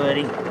buddies,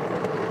 buddy.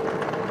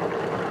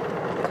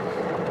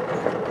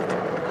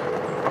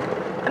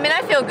 I mean,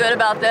 I feel good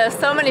about this.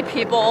 So many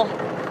people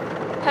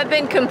have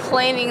been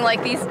complaining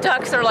like these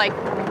ducks are like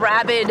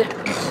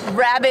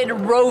rabid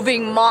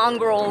roving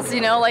mongrels,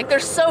 you know, like they're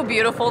so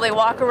beautiful. They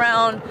walk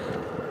around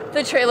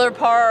the trailer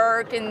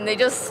park and they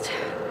just,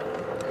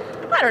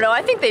 I don't know,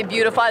 I think they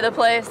beautify the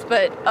place,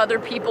 but other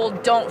people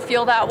don't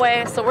feel that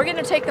way. So we're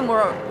gonna take them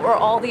where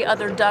all the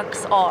other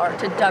ducks are,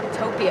 to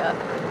Ducktopia.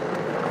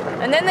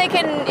 And then they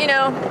can, you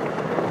know.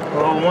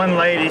 Well, one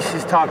lady,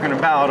 she's talking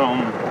about,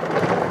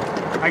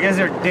 I guess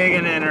they're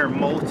digging in her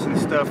mulch and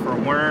stuff for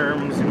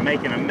worms and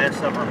making a mess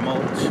of her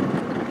mulch.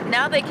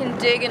 Now they can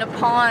dig in a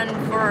pond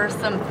for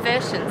some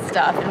fish and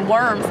stuff, and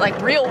worms, like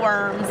real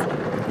worms.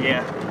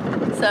 Yeah.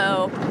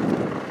 So,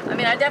 I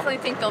mean, I definitely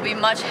think they'll be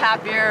much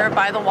happier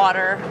by the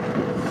water.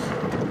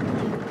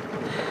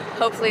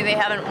 Hopefully they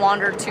haven't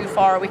wandered too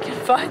far. We can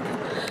find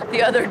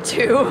the other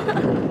two.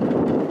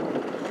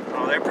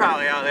 Oh, they're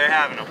probably out there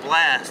having a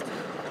blast.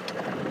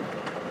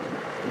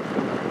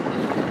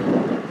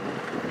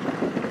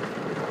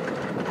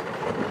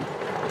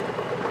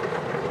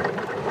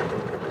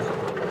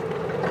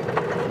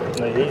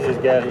 Like, he's just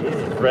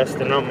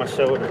resting on my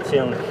shoulder,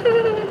 chilling.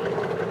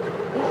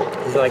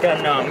 He's like, I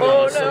know I'm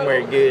going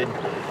somewhere good.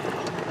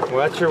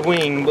 Watch your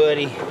wing,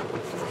 buddy.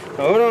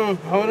 Hold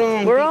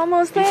on. We're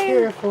almost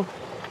there. Be careful.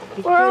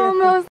 Be We're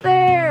careful. almost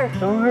there.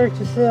 Don't hurt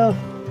yourself.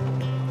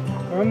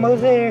 We're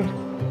almost there.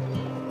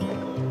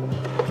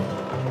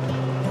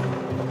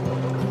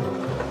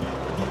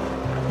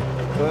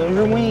 Close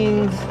your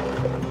wings.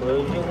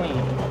 Close your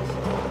wings.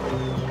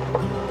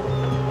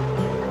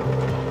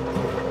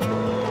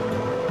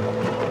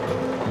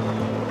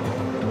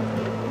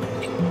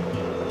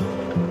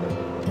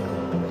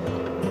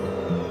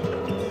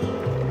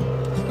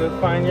 Go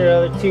find your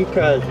other two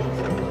cousins.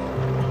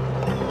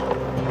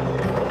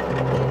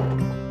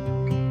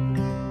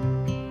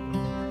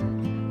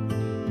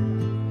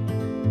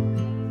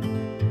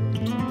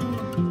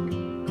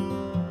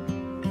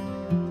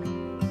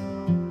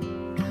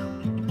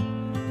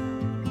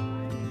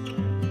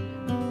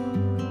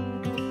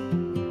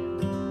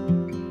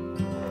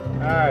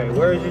 Alright,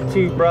 where's your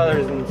two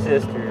brothers and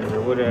sisters,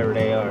 or whatever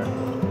they are?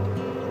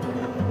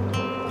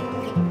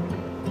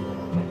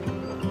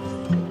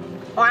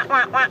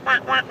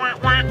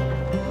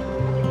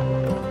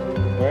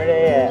 Where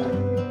they at?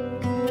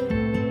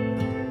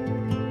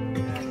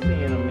 Not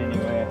seeing them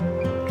anywhere.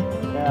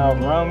 They're out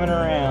roaming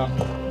around.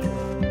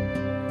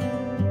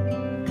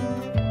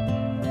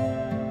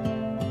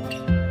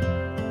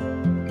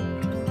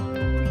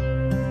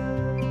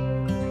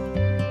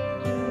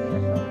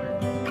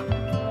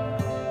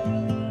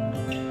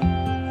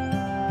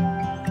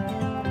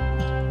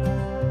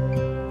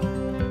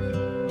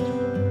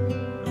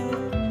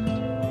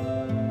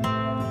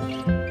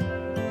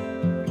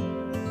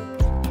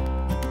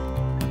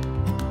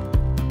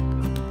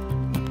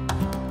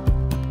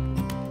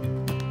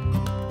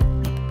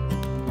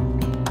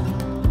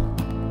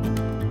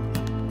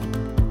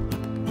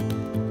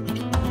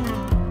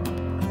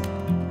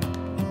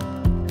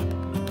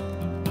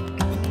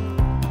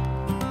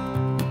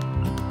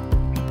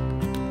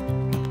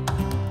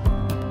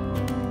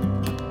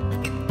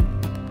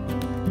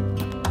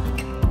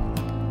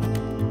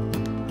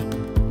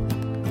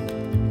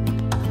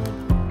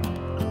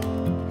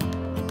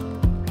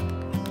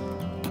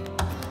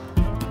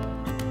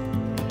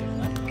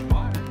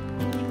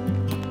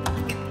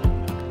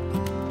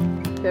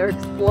 They're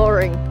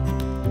exploring.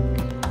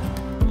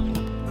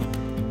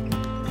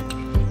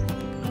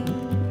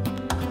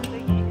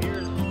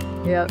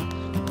 Yep.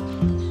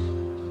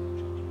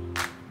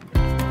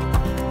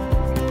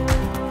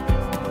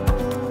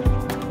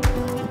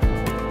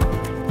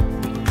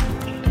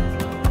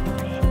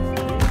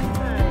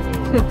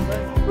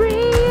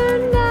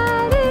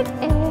 Reunited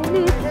and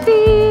it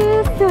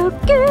feels so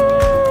good.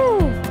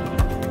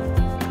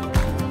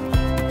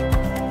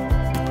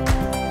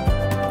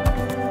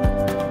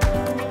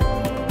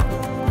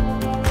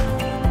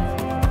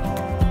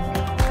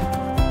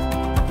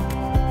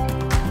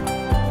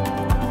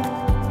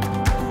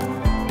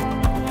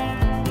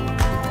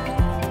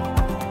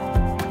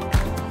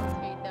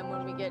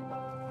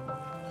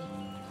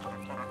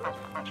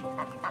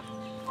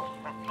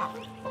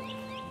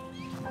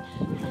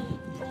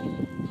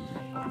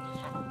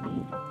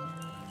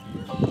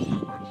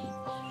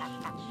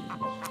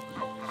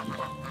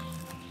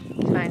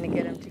 Trying to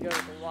get him to go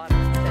to the water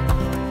instead of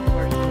going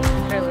towards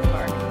the trailer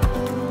park.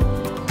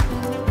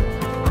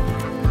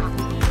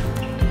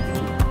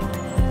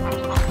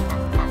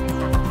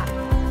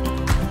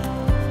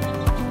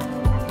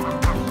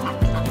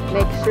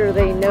 Make sure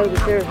they know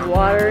that there's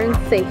water and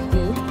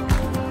safety.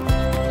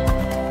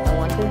 I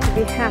want them to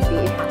be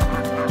happy.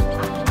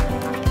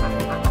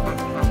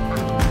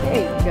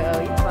 There you go,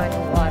 you find the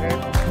water.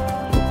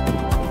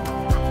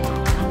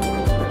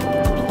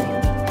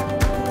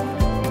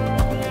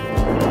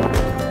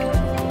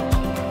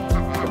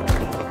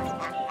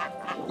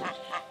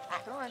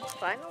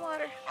 Find the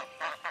water.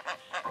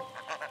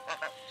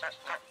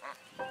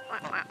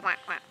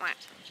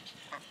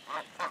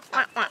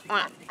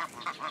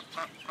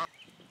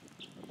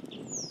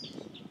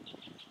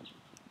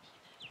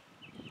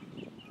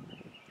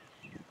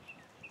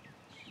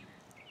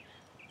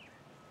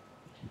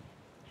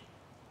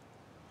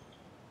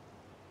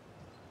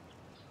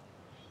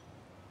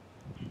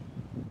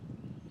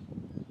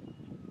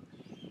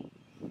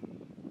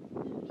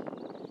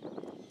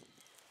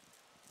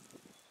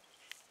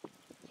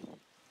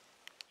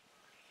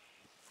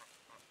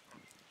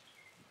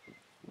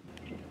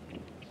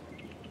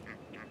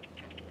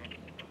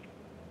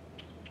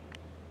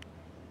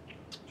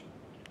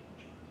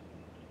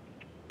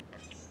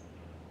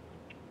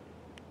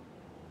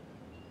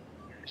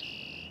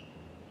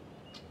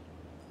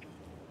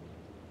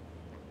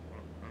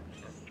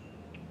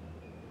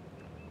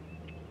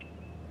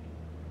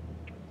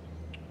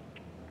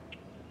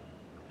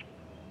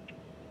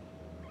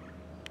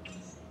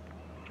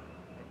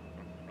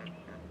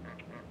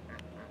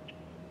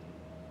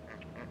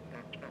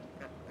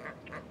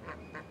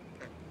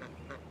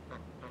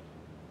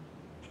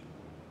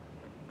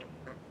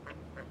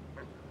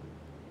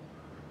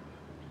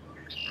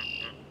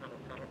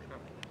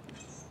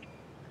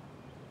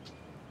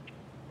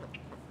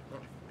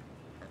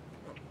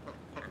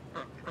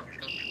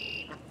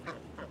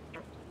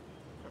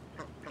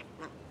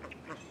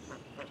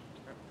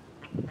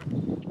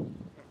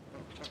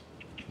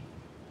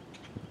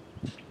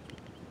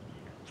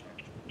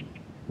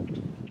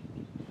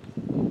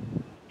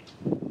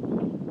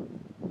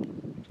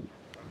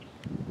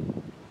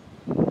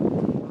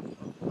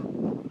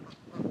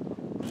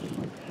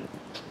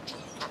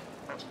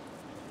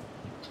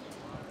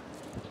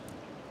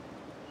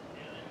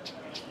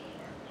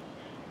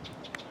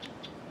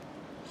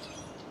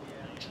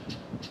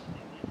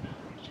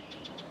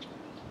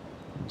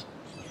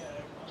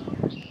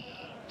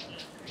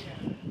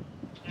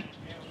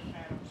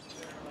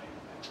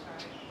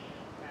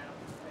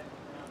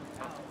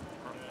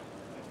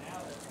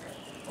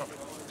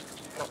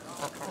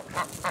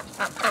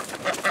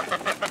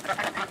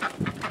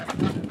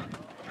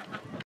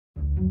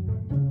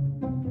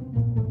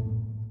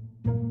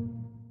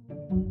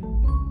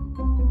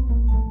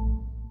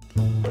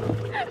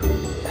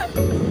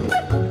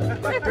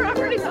 They're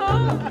already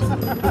home.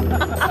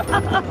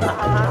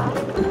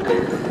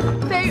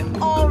 They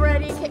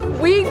already came.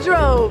 We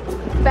drove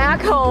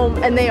back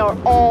home and they are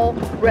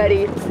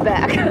already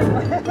back.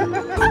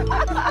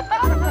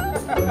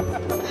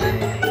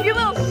 You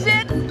little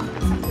shit.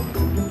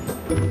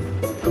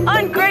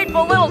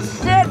 Ungrateful little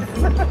shit.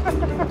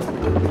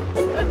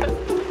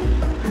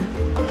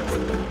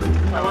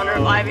 I wonder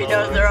if Ivy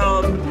knows they're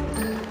home.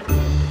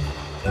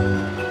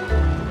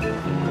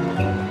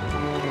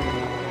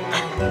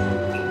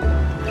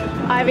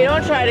 Ivy,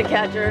 don't try to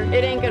catch her.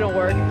 It ain't gonna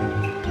work.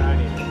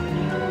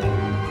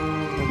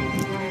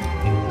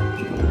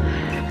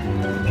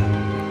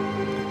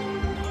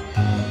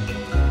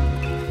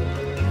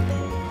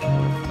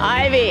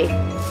 Ivy,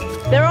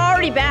 they're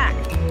already back.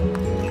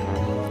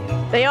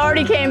 They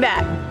already came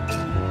back.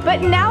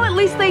 But now at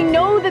least they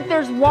know that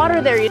there's water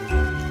there.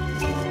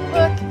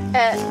 Look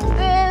at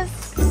this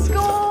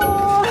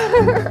score.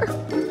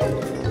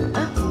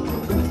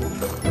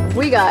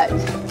 We got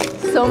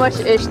so much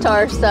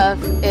Ishtar stuff.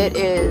 It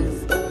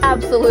is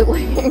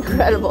absolutely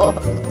incredible.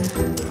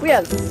 We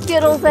have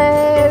Skittles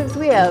eggs.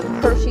 We have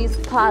Hershey's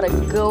Pot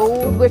of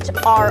Gold, which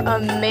are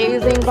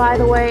amazing, by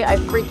the way. I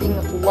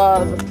freaking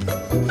love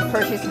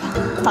Hershey's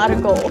Pot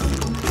of Gold.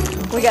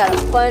 We got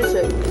a bunch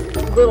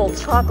of little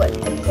chocolate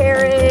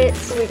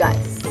carrots. We got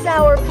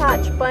Sour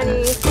Patch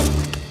Bunnies.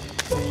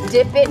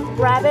 Dip It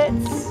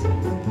Rabbits.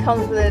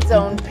 Comes with its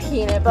own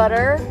peanut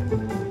butter.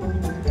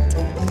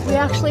 We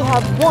actually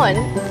have one.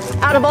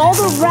 Out of all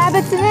the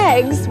rabbits and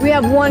eggs, we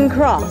have one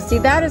cross. See,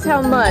 that is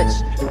how much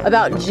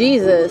about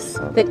Jesus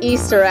that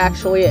Easter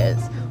actually is.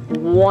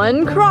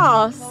 One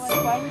cross,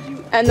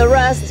 and the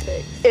rest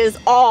is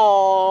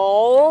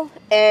all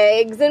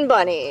eggs and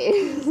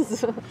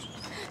bunnies.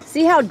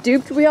 See how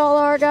duped we all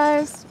are,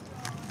 guys?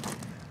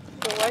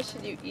 So why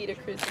should you eat a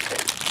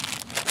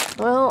crucifix?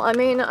 Well, I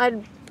mean,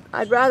 I'd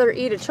rather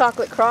eat a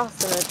chocolate cross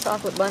than a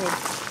chocolate bunny.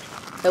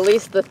 At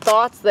least the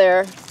thought's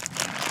there.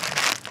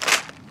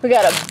 We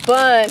got a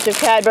bunch of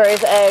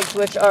Cadbury's eggs,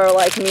 which are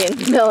like me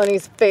and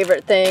Melanie's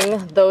favorite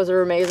thing. Those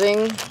are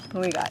amazing.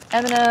 We got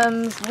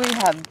M&Ms. We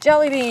have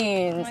jelly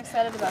beans. I'm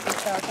excited about these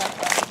Sour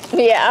Patch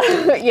Bunnies.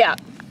 Yeah, yeah.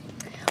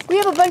 We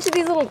have a bunch of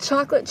these little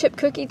chocolate chip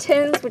cookie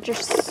tins, which are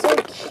so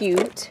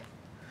cute.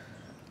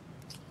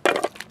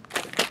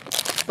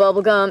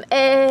 Bubblegum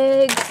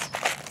eggs.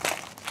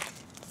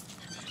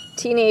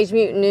 Teenage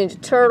Mutant Ninja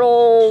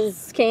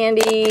Turtles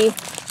candy.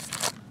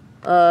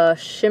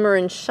 Shimmer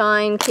and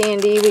Shine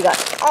candy. We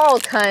got all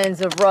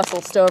kinds of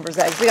Russell Stover's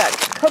eggs. We got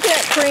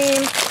coconut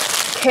cream,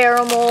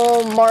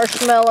 caramel,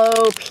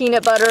 marshmallow,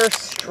 peanut butter,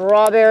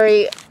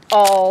 strawberry,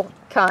 all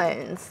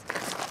kinds.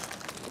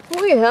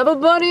 We have a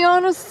bunny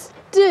on a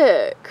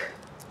stick.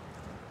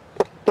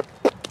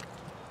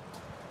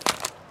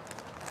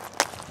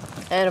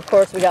 And of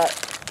course we got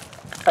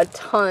a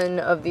ton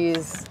of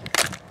these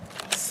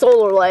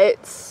solar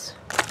lights,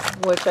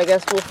 which I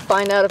guess we'll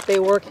find out if they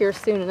work here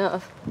soon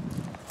enough.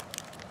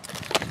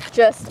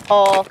 Just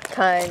all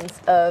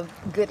kinds of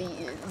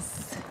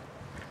goodies.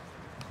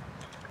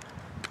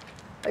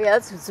 Oh yeah,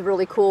 this was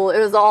really cool. It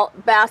was all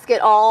basket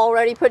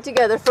already put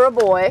together for a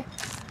boy.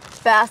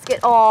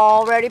 Basket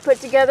already put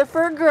together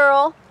for a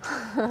girl.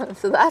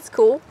 So that's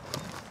cool.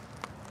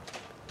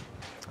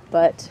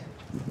 But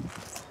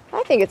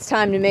I think it's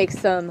time to make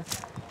some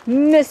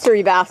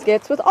mystery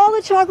baskets with all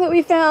the chocolate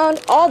we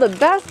found, all the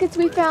baskets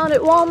we found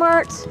at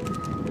Walmart.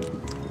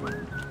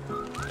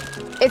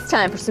 It's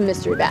time for some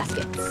mystery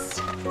baskets.